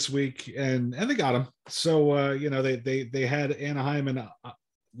points this week, and they got them. So they had Anaheim in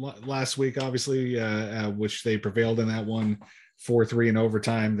last week, obviously, which they prevailed in that one 4-3 in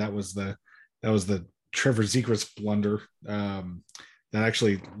overtime. That was the Trevor Zegras blunder that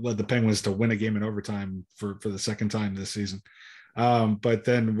actually led the Penguins to win a game in overtime for the second time this season. But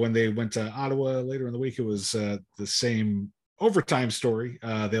then when they went to Ottawa later in the week, it was the same overtime story.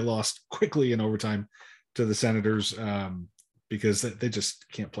 They lost quickly in overtime to the Senators because they just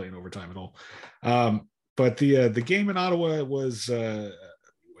can't play in overtime at all. But the game in Ottawa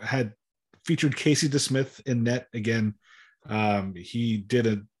had featured Casey DeSmith in net again. He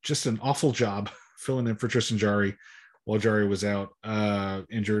did just an awful job filling in for Tristan Jarry while Jarry was out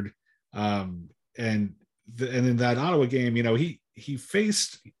injured. And in that Ottawa game, he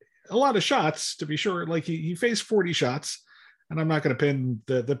faced a lot of shots, to be sure. Like he faced 40 shots, and I'm not going to pin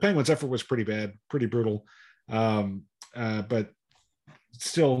the Penguins' effort was pretty bad, pretty brutal. But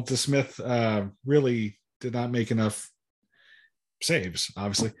still, DeSmith really did not make enough saves.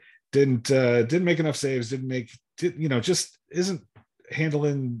 Obviously, didn't make enough saves. Just isn't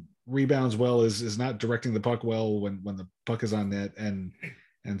handling rebounds well. Is not directing the puck well when the puck is on net, and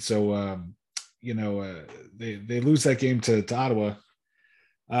so they lose that game to Ottawa.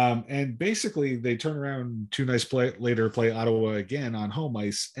 And basically, they turn around 2 nights later, play Ottawa again on home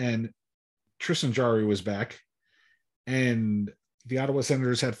ice, and Tristan Jarry was back, and the Ottawa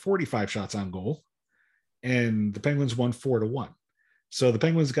Senators had 45 shots on goal, and the Penguins won 4-1. So the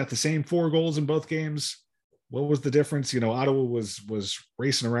Penguins got the same 4 goals in both games. What was the difference? Ottawa was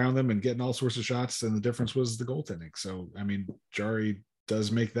racing around them and getting all sorts of shots, and the difference was the goaltending. So, I mean, Jarry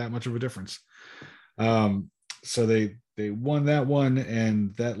does make that much of a difference. So they won that one,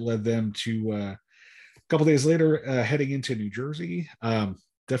 and that led them to a couple days later heading into New Jersey.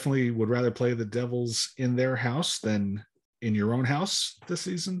 Definitely would rather play the Devils in their house than in your own house this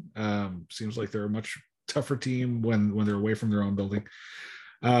season. Seems like they're a much tougher team when they're away from their own building.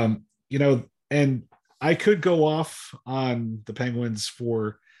 And I could go off on the Penguins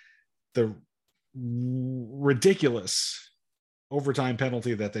for the ridiculous overtime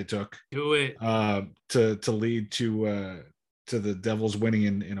penalty that they took. Do it. To lead to the Devils winning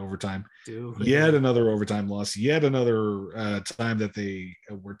in overtime. Do it. Yet another overtime loss. Yet another time that they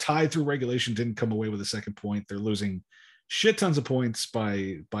were tied through regulation, didn't come away with a second point. They're losing shit tons of points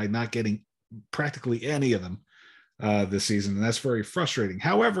by not getting practically any of them this season, and that's very frustrating.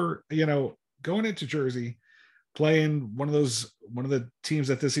 However, going into Jersey, playing one of the teams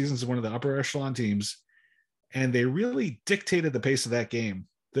that this season is one of the upper echelon teams, and they really dictated the pace of that game.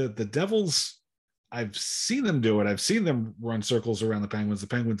 The Devils, I've seen them do it. I've seen them run circles around the Penguins. The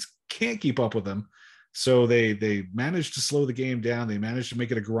Penguins can't keep up with them, so they managed to slow the game down. They managed to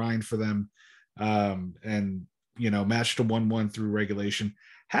make it a grind for them, and matched to 1-1 through regulation.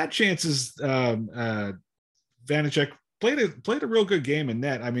 Had chances. Vanacek played a real good game in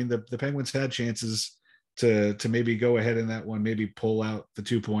net. I mean, the Penguins had chances to maybe go ahead in that one, maybe pull out the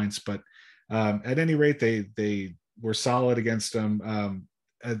 2 points, but at any rate, they were solid against them.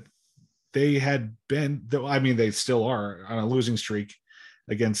 They had been, they still are on a losing streak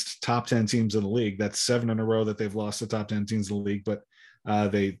against top 10 teams in the league. That's 7 in a row that they've lost to top 10 teams in the league, but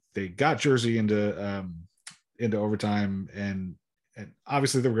they got Jersey into overtime, and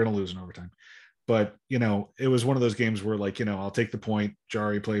obviously they were going to lose in overtime. But, it was one of those games where, I'll take the point.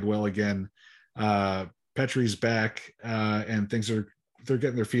 Jarry played well again. Petrie's back, and they're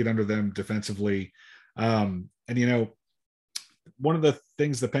getting their feet under them defensively. And, one of the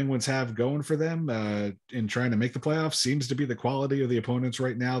things the Penguins have going for them in trying to make the playoffs seems to be the quality of the opponents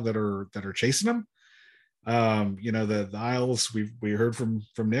right now that are chasing them. The Isles, we heard from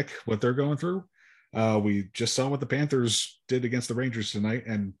Nick what they're going through. We just saw what the Panthers did against the Rangers tonight,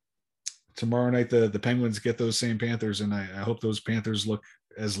 and tomorrow night the Penguins get those same Panthers, and I hope those Panthers look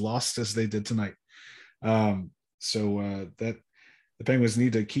as lost as they did tonight. So that the Penguins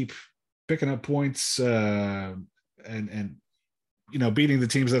need to keep picking up points and beating the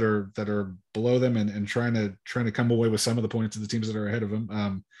teams that are below them, and trying to come away with some of the points of the teams that are ahead of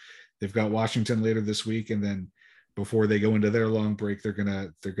them. They've got Washington later this week, and then before they go into their long break, they're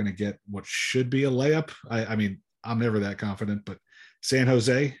gonna get what should be a layup. I mean, I'm never that confident, but San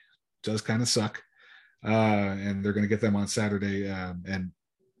Jose does kind of suck, and they're gonna get them on Saturday.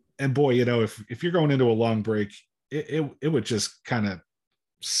 And boy, if you're going into a long break, it would just kind of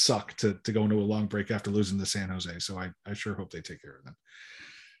suck to go into a long break after losing to San Jose. So I sure hope they take care of them.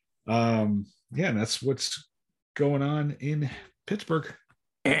 And that's what's going on in Pittsburgh.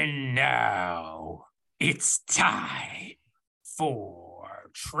 And now it's time for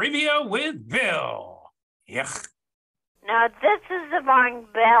Trivia with Bill. Yuck. Now this is the wrong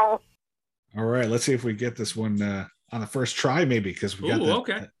Bill. All right, let's see if we get this one on the first try, maybe, because we got that.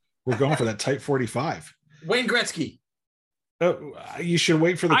 Okay. We're going for that tight 45. Wayne Gretzky. You should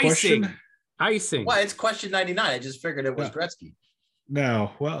wait for the question. Icing. Well, it's question 99. I just figured it was Gretzky.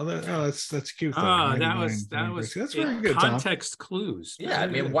 No, well, that's cute. Though. That was that's very good. Context Tom. Clues. Yeah, I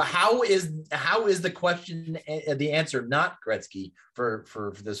mean, how is the question the answer not Gretzky for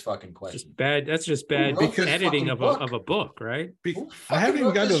this fucking question? Just bad. That's just bad editing of a book, right? I haven't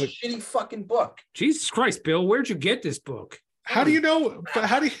even got to the shitty fucking book. Jesus Christ, Bill, where'd you get this book? How do you know? But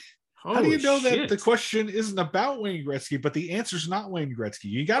how do you know shit. that the question isn't about Wayne Gretzky, but the answer's not Wayne Gretzky?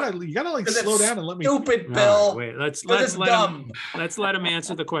 You gotta like slow down and let me. Stupid, Bill. Wait, let's let him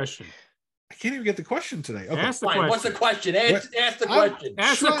answer the question. I can't even get the question today. Okay. Ask the question. What's the question? Ask the question.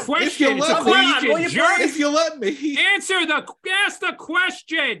 Ask the question. If you it's let a question, me, jerk. If you let me ask the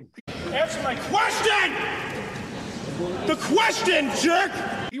question. Answer my question. The question, jerk.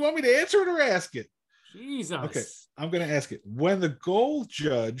 You want me to answer it or ask it? Jesus. Okay, I'm going to ask it. When the goal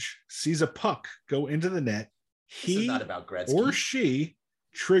judge sees a puck go into the net, he not about Gretzky. Or she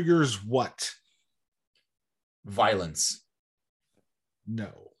triggers what? Violence.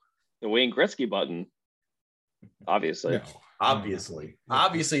 No. The Wayne Gretzky button, obviously. No. Obviously,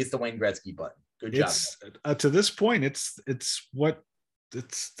 it's the Wayne Gretzky button. Good job. To this point, it's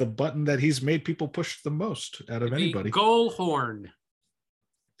the button that he's made people push the most out of anybody. The goal horn.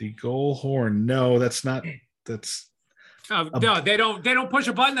 The goal horn. No, that's not. That's no. They don't push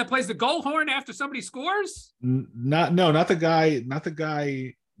a button that plays the goal horn after somebody scores. Not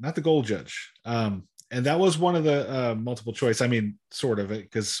the goal judge. And that was one of the multiple choice. I mean, sort of it,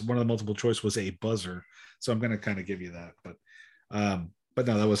 because one of the multiple choice was a buzzer. So I'm going to kind of give you that, but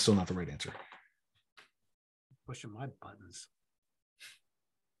no, that was still not the right answer. Pushing my buttons.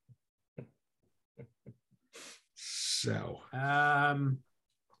 So, yeah,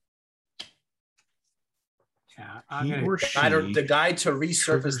 the guy to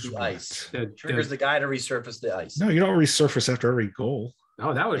resurface the ice. Triggers the guy to resurface the ice. No, you don't resurface after every goal.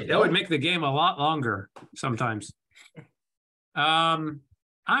 Oh, that would make the game a lot longer sometimes.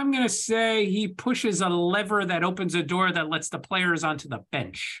 I'm gonna say he pushes a lever that opens a door that lets the players onto the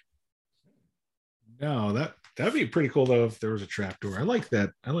bench. No, that'd be pretty cool though if there was a trap door. I like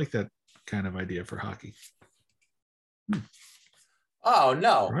that kind of idea for hockey. Oh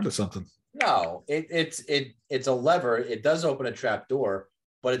no! We're onto something. No, it's a lever. It does open a trap door,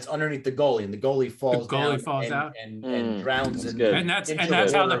 but it's underneath the goalie, and the goalie falls out and drowns. And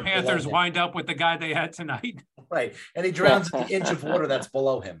that's how the Panthers wind up with the guy they had tonight. Right, and he drowns in the inch of water that's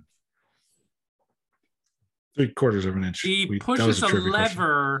below him. 3/4 of an inch. He pushes a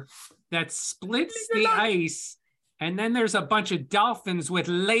lever that splits the ice, and then there's a bunch of dolphins with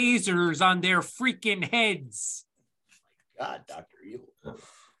lasers on their freaking heads. God, Dr. Evil. Oh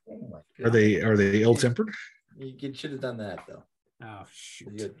my God. Are they ill-tempered? You should have done that though. Oh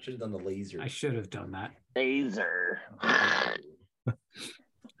shoot! You should have done the laser. I should have done that. Laser.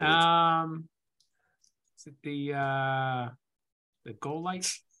 Is it the goal light?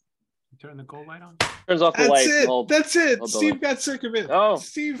 You turn the goal light on. Turns off the light. That's it. Steve got sick of it. Oh,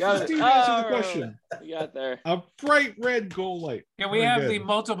 Steve answered the question. You got there. A bright red goal light. Can we have the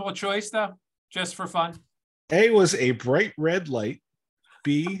multiple choice though, just for fun? A was a bright red light.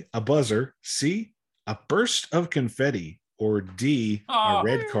 B, a buzzer. C, a burst of confetti. Or D, a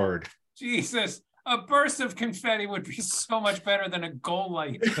red card. Jesus, a burst of confetti would be so much better than a goal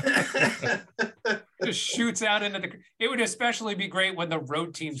light. Just shoots out into the. It would especially be great when the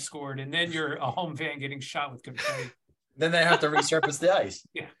road team scored, and then you're a home fan getting shot with confetti. Then they have to resurface the ice.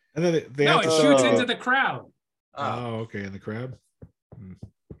 Yeah. And then they shoots into the crowd. Oh, okay, in the crowd.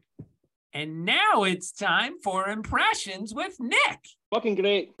 And now it's time for impressions with Nick. Fucking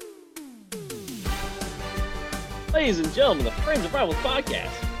great. Ladies and gentlemen, the Friends of Rivals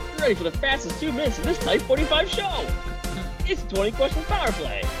podcast. You're ready for the fastest 2 minutes of this Type 45 show. It's a 20-question power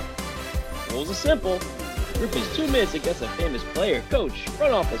play. The rules are simple. The group is 2 minutes against a famous player, coach,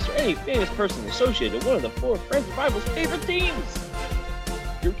 front office, or any famous person associated with one of the 4 Friends of Rivals' favorite teams.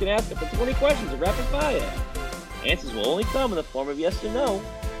 The group can ask up to 20 questions of rapid fire. Answers will only come in the form of yes or no.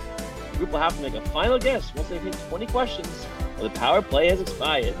 The group will have to make a final guess once they've hit 20 questions, or the power play has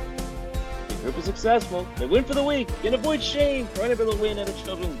expired. If the group is successful, they win for the week and avoid shame for unable to win at a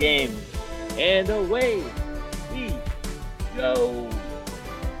children's game. And away we go.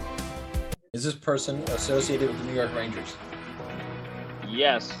 Is this person associated with the New York Rangers?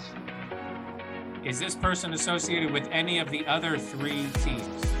 Yes. Is this person associated with any of the other 3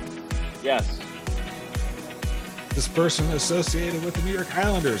 teams? Yes. This person associated with the New York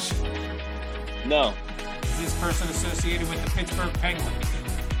Islanders? No. Is this person associated with the Pittsburgh Penguins?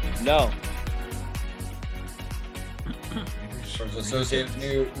 No. Person associated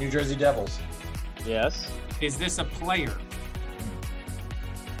with New Jersey Devils? Yes. Is this a player?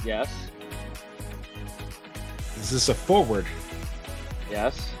 Yes. Is this a forward?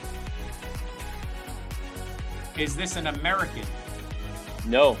 Yes. Is this an American?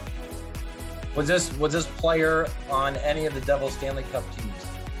 No. Was this player on any of the Devils Stanley Cup teams?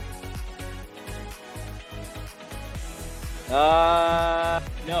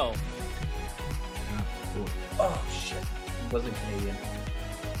 No. Oh shit. He wasn't Canadian.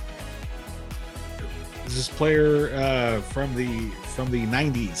 Is this player from the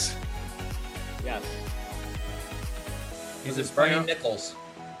 90s? Yes. Is this Bernie Nichols?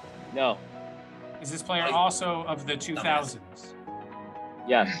 No. Is this player also of the 2000s?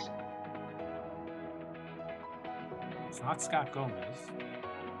 Yes. It's not Scott Gomez.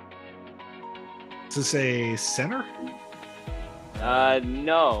 Is this a center?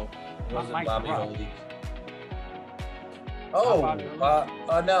 No. Was it Mike Bobby Rupp. Holding? Oh,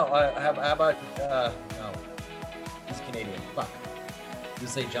 no. How about no? He's Canadian. Fuck. You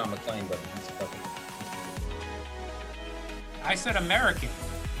say John McClane, but he's fucking. I said American.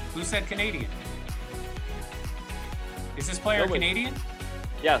 Who said Canadian? Is this player Nobody. Canadian?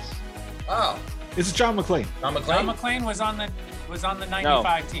 Yes. Oh, It's John McClane. John John McClane. McClane was on the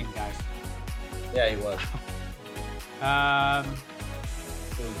 95 team, guys. Yeah, he was.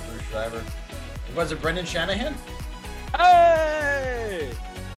 He was Bruce Driver. Was it Brendan Shanahan? Hey!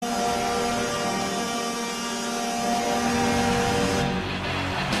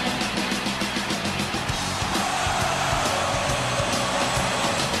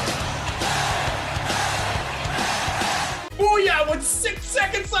 Booyah! With 6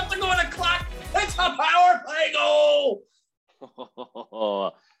 seconds left to go on the clock, it's a power play goal.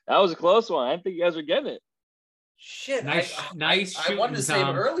 That was a close one. I didn't think you guys were getting it. Shit, Nice I wanted to shooting, say it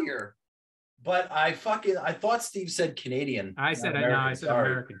Tom. earlier, but I thought Steve said Canadian. I said not it. No, I American. said Sorry.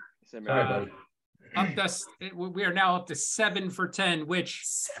 American. Sorry, Sorry, buddy. We are now up to 7 for 10, which,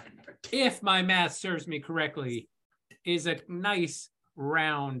 7 for 10. if my math serves me correctly, is a nice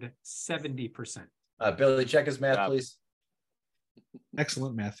round 70%. Billy, check his math, Yeah. please.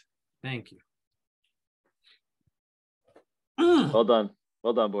 Excellent math. Thank you. Well done.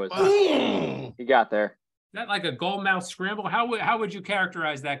 Well done, boys. Mm. You got there. Is that like a goal mouth scramble? How would you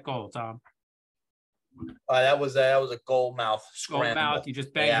characterize that goal, Tom? That was a goal mouth Goal scramble. mouth, you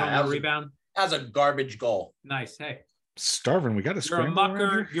just banged Yeah, home that the was a- rebound. That was a garbage goal. Nice. Hey, Starvin, we got a you're a scramble around mucker,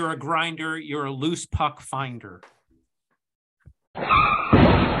 here? you're a grinder, you're a loose puck finder.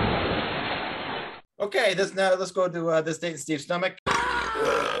 Okay, let's go to this date in Steve's stomach.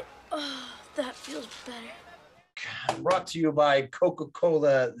 Oh, that feels better. Brought to you by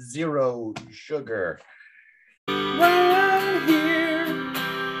Coca-Cola Zero Sugar. Right here,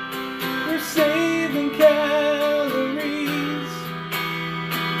 we're saving calories.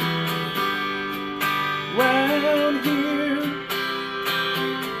 Round here,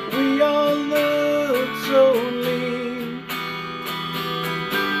 we all look so lean.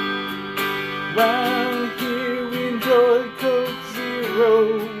 Round here, we enjoy Coke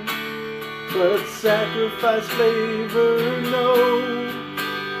Zero, but sacrifice flavor, no.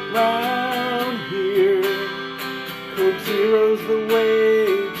 Round here, Coke Zero's the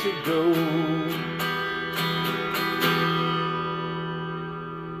way to go.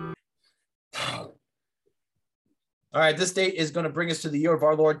 All right, this date is going to bring us to the year of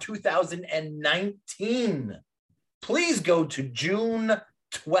our Lord 2019. Please go to June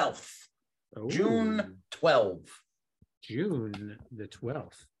 12th. June 12th. June the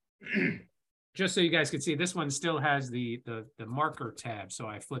 12th. Just so you guys can see, this one still has the marker tab, so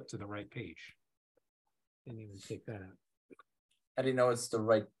I flipped to the right page. Didn't even take that out. I didn't know it's the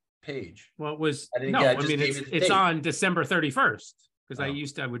right page. Well, it was I didn't no. get- I I just mean, gave you the it's date. on December 31st because Oh.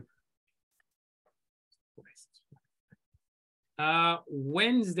 I would.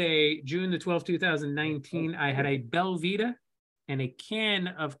 Wednesday, June the 12th, 2019, I had a Belvita and a can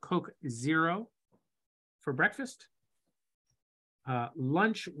of Coke Zero for breakfast.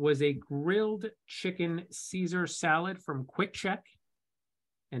 Lunch was a grilled chicken Caesar salad from Quick Check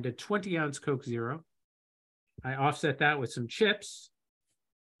and a 20-ounce Coke Zero. I offset that with some chips.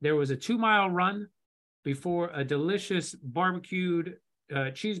 There was a 2-mile run before a delicious barbecued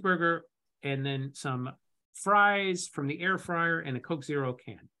cheeseburger and then some fries from the air fryer and a Coke Zero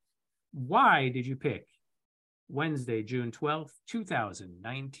can. Why did you pick Wednesday, June 12th,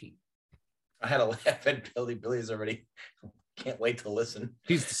 2019? I had a laugh at Billy. Billy's already can't wait to listen.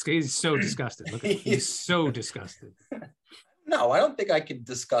 He's so disgusted. Look at him. He's so disgusted. No, I don't think I can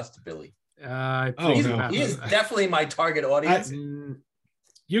disgust Billy. Oh, He's, no. He is definitely my target audience.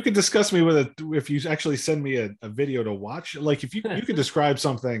 You could discuss me with it if you actually send me a video to watch. Like if you could describe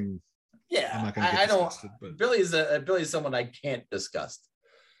something. I'm Yeah, not gonna get I don't. disgusted, but Billy's someone I can't disgust.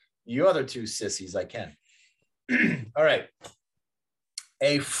 You other two sissies, I can. All right.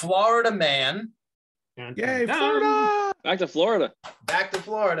 A Florida man. yay, Florida! Back to Florida. Back to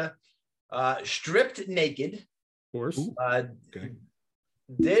Florida. Stripped naked. Of course. Okay.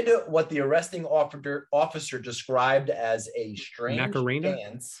 Did what the arresting officer described as a strange Macarena?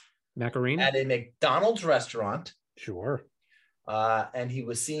 dance Macarena? at a McDonald's restaurant. Sure. And he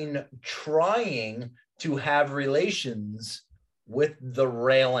was seen trying to have relations with the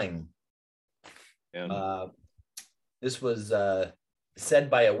railing. Yeah. This was said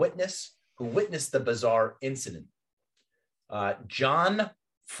by a witness who witnessed the bizarre incident. John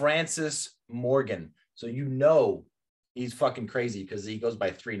Francis Morgan. So you know he's fucking crazy because he goes by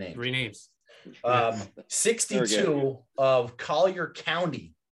 3 names. 3 names. 62 of Collier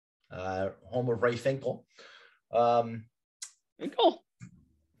County, home of Ray Finkel. Finkel.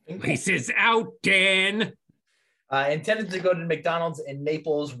 This is out, Dan. Intended to go to McDonald's in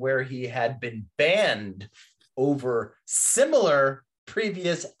Naples, where he had been banned over similar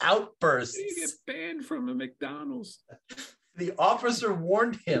previous outbursts. You get banned from a McDonald's. The officer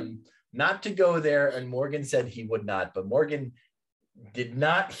warned him not to go there, and Morgan said he would not. But Morgan did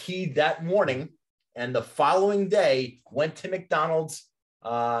not heed that warning, and the following day went to McDonald's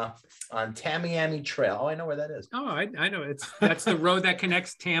on Tamiami Trail. Oh, I know where that is. Oh, I know. That's the road that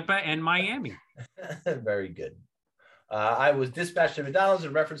connects Tampa and Miami. Very good. I was dispatched to McDonald's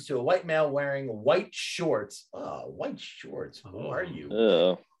in reference to a white male wearing white shorts. Oh, white shorts. Who are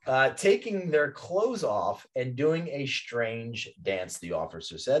you? Taking their clothes off and doing a strange dance, the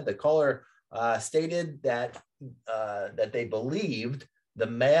officer said. The caller stated that they believed the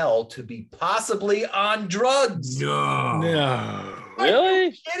male to be possibly on drugs. No. Really? Are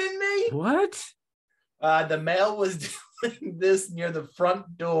you kidding me? What? The male was doing this near the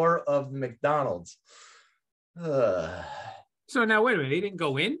front door of McDonald's. So now, wait a minute. He didn't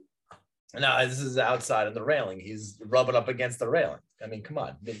go in? No, this is outside on the railing. He's rubbing up against the railing. I mean, come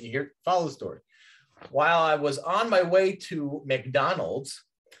on. Did you hear? Follow the story. While I was on my way to McDonald's,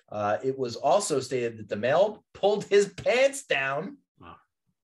 it was also stated that the male pulled his pants down,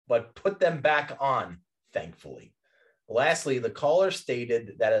 but put them back on, thankfully. Lastly, the caller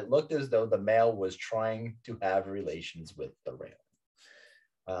stated that it looked as though the male was trying to have relations with the railing.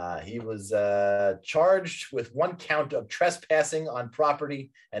 He was charged with 1 count of trespassing on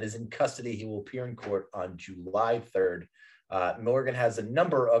property and is in custody. He will appear in court on July 3rd. Morgan has a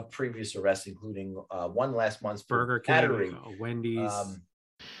number of previous arrests, including one last month for Burger King, battery. Wendy's.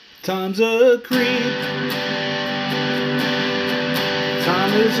 Tom's a creep.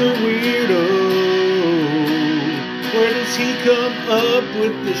 Tom is a weirdo. Where does he come up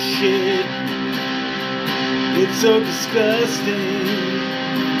with the shit? It's so disgusting.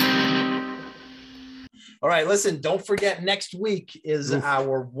 All right, listen, don't forget next week is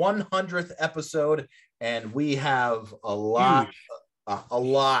our 100th episode, and we have a lot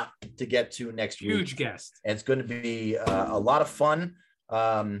to get to next week. Huge guest. And it's going to be a lot of fun.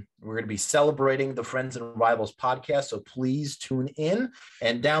 We're going to be celebrating the Friends and Rivals podcast, so please tune in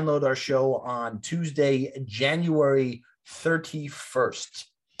and download our show on Tuesday, January 31st.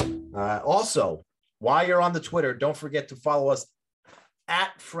 Also, while you're on the Twitter, don't forget to follow us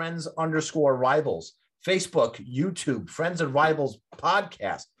at Friends_Rivals. Facebook, YouTube, Friends and Rivals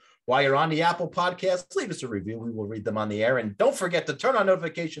podcast. While you're on the Apple Podcasts, leave us a review. We will read them on the air. And don't forget to turn on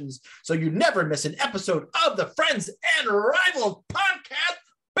notifications so you never miss an episode of the Friends and Rivals podcast.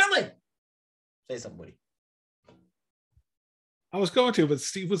 Billy, say something, Woody. I was going to, but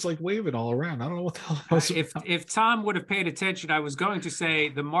Steve was like waving all around. I don't know what the hell I was. If Tom would have paid attention, I was going to say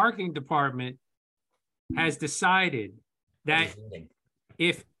the marketing department has decided that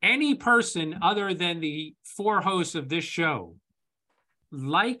if any person other than the 4 hosts of this show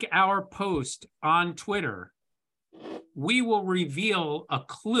like our post on Twitter, we will reveal a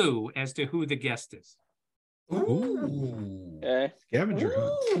clue as to who the guest is. Ooh. Scavenger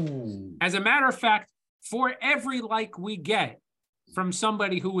hunt. As a matter of fact, for every like we get from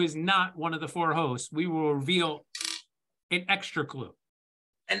somebody who is not one of the 4 hosts, we will reveal an extra clue.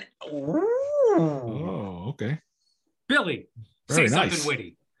 And Oh, okay. Billy, Very say nice. something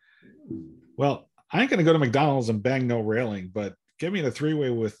witty. Well, I ain't gonna go to McDonald's and bang no railing, but give me the 3-way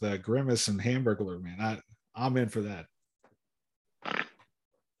with Grimace and Hamburglar, man. I'm in for that.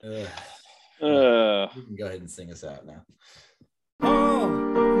 you can go ahead and sing us out now. Oh,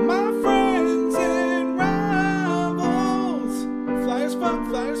 my friends and rivals. Flyers fuck,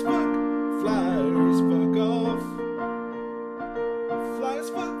 flyers fuck, flyers fuck off. Flyers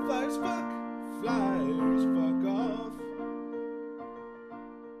fuck, flyers fuck, flyers fuck off.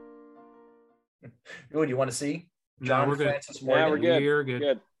 What do you want to see? No, John we're good. Francis Morgan? Yeah, we're good. We're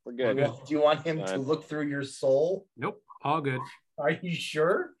good. We're good. Do you want him to look through your soul? Nope, all good. Are you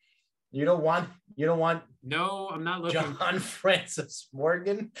sure? You don't want No, I'm not looking. John Francis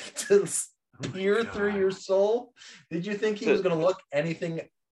Morgan to peer through your soul? Did you think he was going to look anything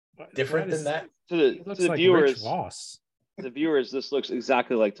different than that? To the like viewers, Rich Ross. the viewers, this looks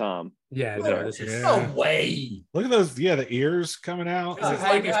exactly like Tom. Yeah, no, this is No way. Look at those, the ears coming out. This is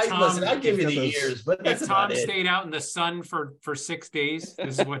like like, if Tom- listen, I'll give you he's got the those- ears, but that's if not Tom it. stayed out in the sun for 6 days,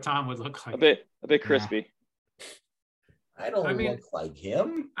 this is what Tom would look like. A bit crispy. I don't I mean- look like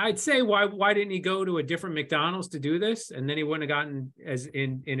him. I'd say why didn't he go to a different McDonald's to do this, and then he wouldn't have gotten as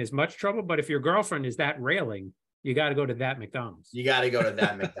in as much trouble. But if your girlfriend is that railing, you got to go to that McDonald's. You got to go to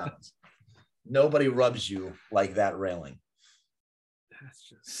that McDonald's. Nobody rubs you like that railing. That's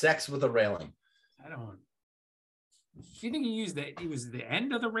just Sex with a railing. I don't. Do you think he was the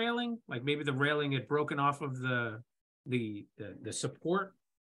end of the railing? Like maybe the railing had broken off of the support,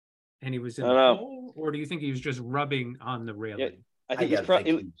 and he was in I the don't know. hole, or do you think he was just rubbing on the railing? I think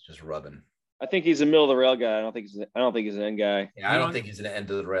he's just rubbing. I think he's a middle of the rail guy. I don't think he's an end guy. Yeah, I don't think he's an end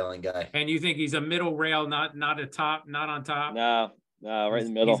of the railing guy. And you think he's a middle rail, not a top, not on top? No, right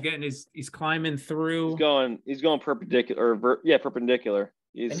in the middle. He's climbing through. He's going perpendicular perpendicular.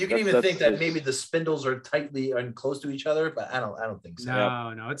 And you can even think that maybe the spindles are tightly and close to each other, but I don't think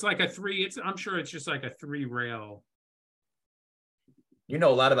so. No, it's like a 3. I'm sure it's just like a 3 rail. You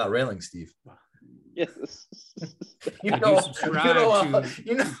know a lot about railing, Steve. Yes. you know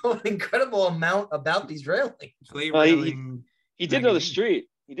an incredible amount about these railings. He did know the street.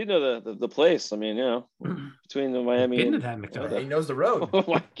 He did know the place. I mean, between the Miami he knows the road. Oh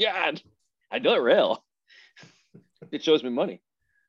my God. I know the rail. It shows me money.